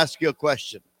 I want to ask you a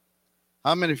question.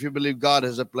 How many of you believe God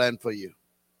has a plan for you?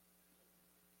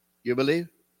 You believe?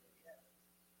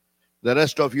 The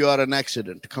rest of you are an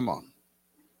accident. Come on.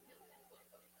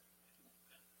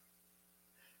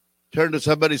 Turn to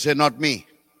somebody and say, not me.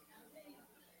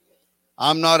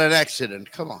 I'm not an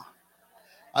accident. Come on.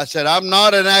 I said, I'm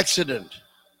not an accident.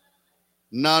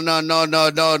 No.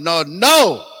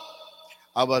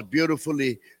 I was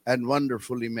beautifully and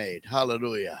wonderfully made.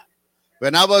 Hallelujah.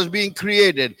 When I was being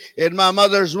created in my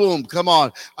mother's womb, come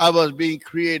on, I was being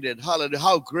created. Hallelujah.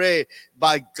 How great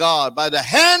by God, by the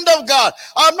hand of God.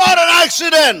 I'm not an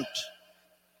accident.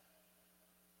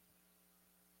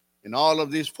 In all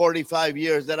of these 45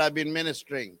 years that I've been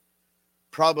ministering,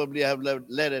 probably I have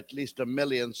led at least 1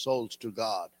 million souls to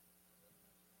God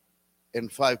in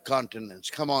 5 continents.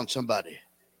 Come on, somebody.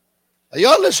 Are you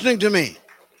all listening to me?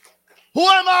 Who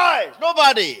am I?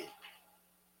 Nobody.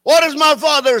 What is my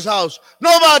Father's house?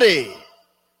 Nobody.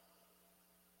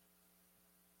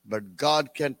 But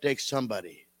God can take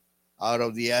somebody out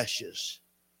of the ashes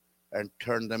and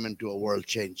turn them into a world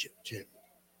changer.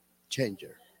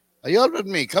 Are you all with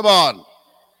me? Come on.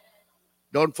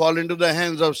 Don't fall into the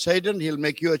hands of Satan. He'll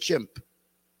make you a chimp.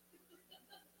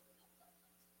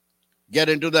 Get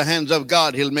into the hands of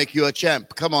God. He'll make you a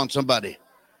champ. Come on, somebody.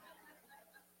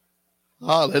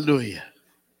 Hallelujah.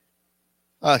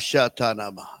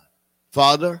 Ashatanama.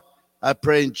 Father, I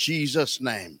pray in Jesus'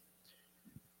 name,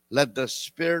 let the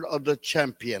spirit of the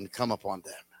champion come upon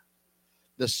them.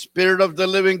 The spirit of the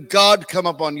living God come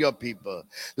upon your people.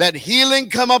 Let healing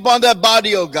come upon their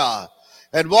body, oh God.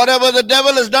 And whatever the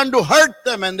devil has done to hurt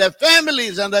them and their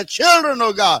families and their children,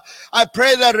 oh God, I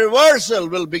pray that reversal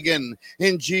will begin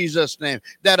in Jesus' name.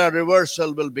 That a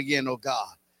reversal will begin, oh God.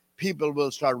 People will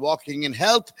start walking in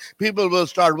health. People will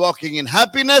start walking in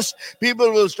happiness.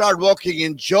 People will start walking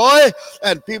in joy.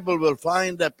 And people will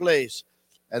find their place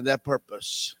and their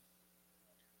purpose.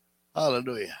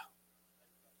 Hallelujah.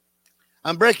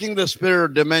 I'm breaking the spirit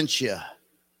of dementia.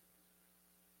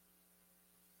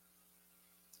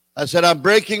 I said, I'm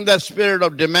breaking that spirit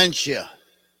of dementia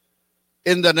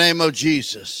in the name of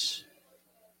Jesus.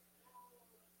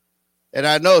 And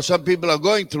I know some people are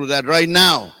going through that right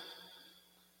now.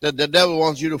 That the devil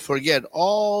wants you to forget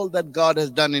all that God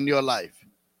has done in your life.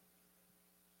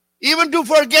 Even to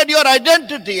forget your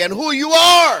identity and who you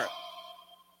are.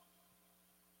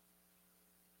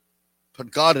 But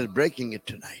God is breaking it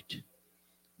tonight.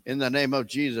 In the name of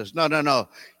Jesus. No.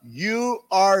 You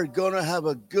are going to have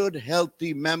a good,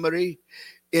 healthy memory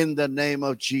in the name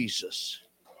of Jesus.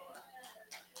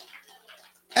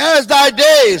 As thy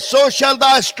days, so shall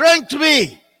thy strength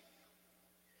be.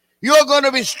 You're going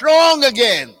to be strong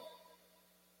again.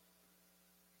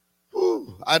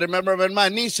 I remember when my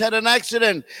niece had an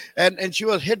accident and she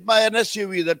was hit by an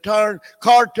SUV. The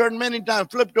car turned many times,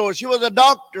 flipped over. She was a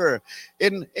doctor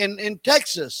in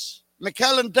Texas,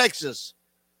 McAllen, Texas.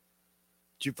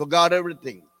 She forgot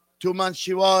everything. 2 months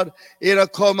she was in a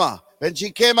coma. When she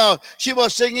came out, she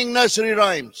was singing nursery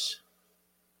rhymes.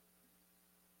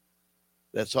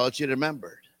 That's all she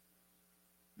remembered.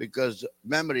 because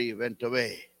memory went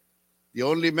away. The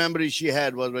only memory she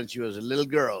had was when she was a little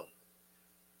girl,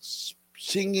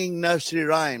 singing nursery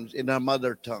rhymes in her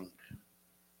mother tongue.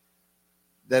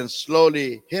 Then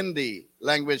slowly Hindi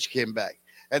language came back.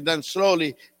 And then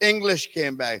slowly English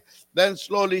came back. Then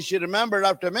slowly she remembered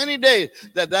after many days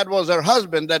that was her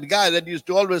husband, that guy that used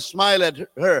to always smile at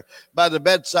her by the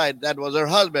bedside. That was her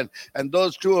husband. And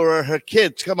those two were her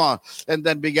kids. Come on. And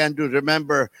then began to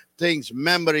remember things.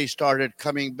 Memory started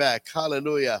coming back.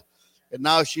 Hallelujah. And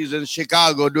now she's in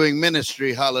Chicago doing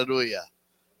ministry. Hallelujah.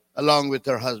 Along with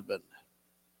her husband.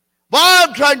 Why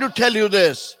I'm trying to tell you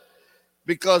this?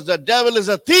 Because the devil is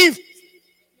a thief.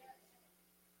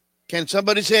 Can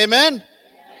somebody say amen?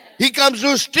 He comes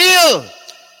to steal.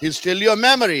 He'll steal your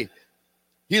memory.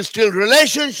 He'll steal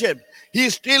relationship.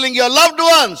 He's stealing your loved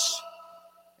ones.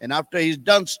 And after he's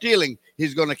done stealing,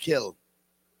 he's going to kill.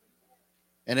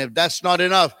 And if that's not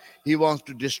enough, he wants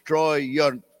to destroy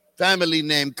your family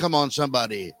name. Come on,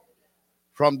 somebody.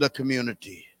 From the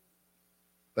community.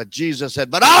 But Jesus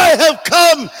said, but I have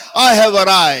come, I have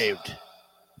arrived,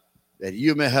 that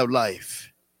you may have life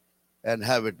and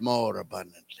have it more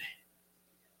abundantly.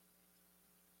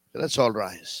 Let's all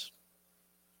rise.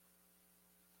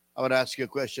 I would ask you a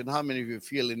question. How many of you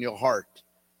feel in your heart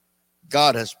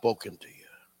God has spoken to you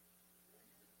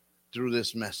through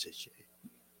this message?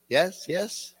 Yes,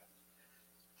 yes.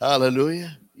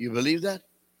 Hallelujah. You believe that?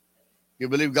 You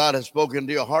believe God has spoken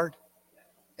to your heart?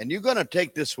 And you're going to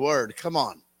take this word. Come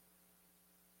on.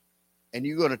 And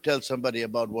you're going to tell somebody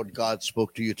about what God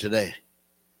spoke to you today.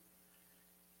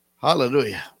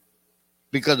 Hallelujah.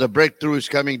 Because a breakthrough is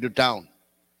coming to town.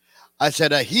 I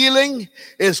said a healing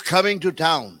is coming to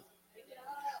town.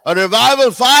 A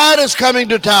revival fire is coming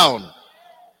to town.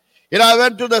 You know, I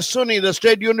went to the SUNY, the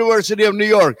State University of New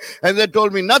York, and they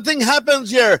told me nothing happens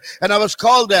here. And I was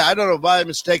called there. I don't know by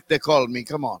mistake they called me.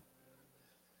 Come on.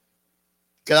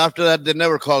 Because after that, they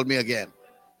never called me again.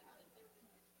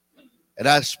 And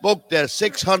I spoke there,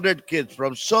 600 kids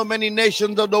from so many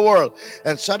nations of the world.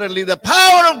 And suddenly the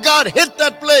power of God hit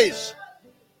that place.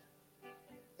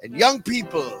 And young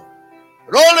people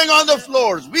rolling on the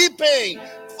floors, weeping,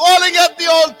 falling at the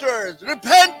altars,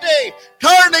 repenting,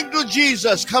 turning to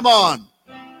Jesus. Come on.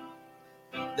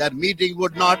 That meeting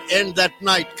would not end that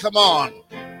night. Come on.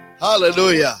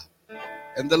 Hallelujah.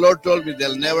 And the Lord told me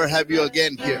they'll never have you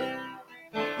again here.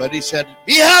 But he said,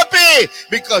 be happy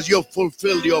because you've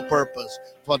fulfilled your purpose.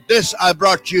 For this I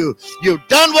brought you. You've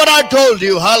done what I told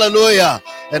you. Hallelujah.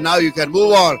 And now you can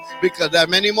move on because there are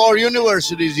many more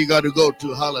universities you got to go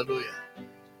to. Hallelujah.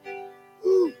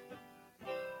 Woo.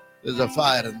 There's a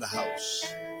fire in the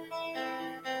house.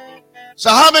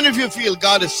 So how many of you feel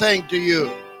God is saying to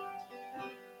you,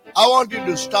 I want you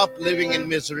to stop living in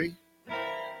misery?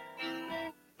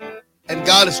 And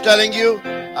God is telling you,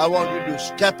 I want you to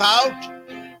step out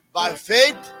by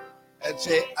faith and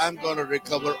say, I'm going to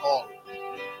recover all.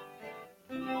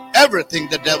 Everything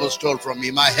the devil stole from me.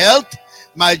 My health,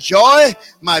 my joy,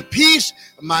 my peace,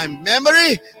 my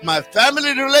memory, my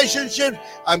family relationship.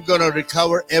 I'm going to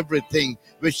recover everything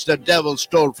which the devil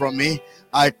stole from me.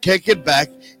 I take it back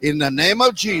in the name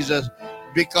of Jesus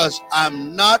because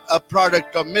I'm not a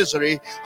product of misery.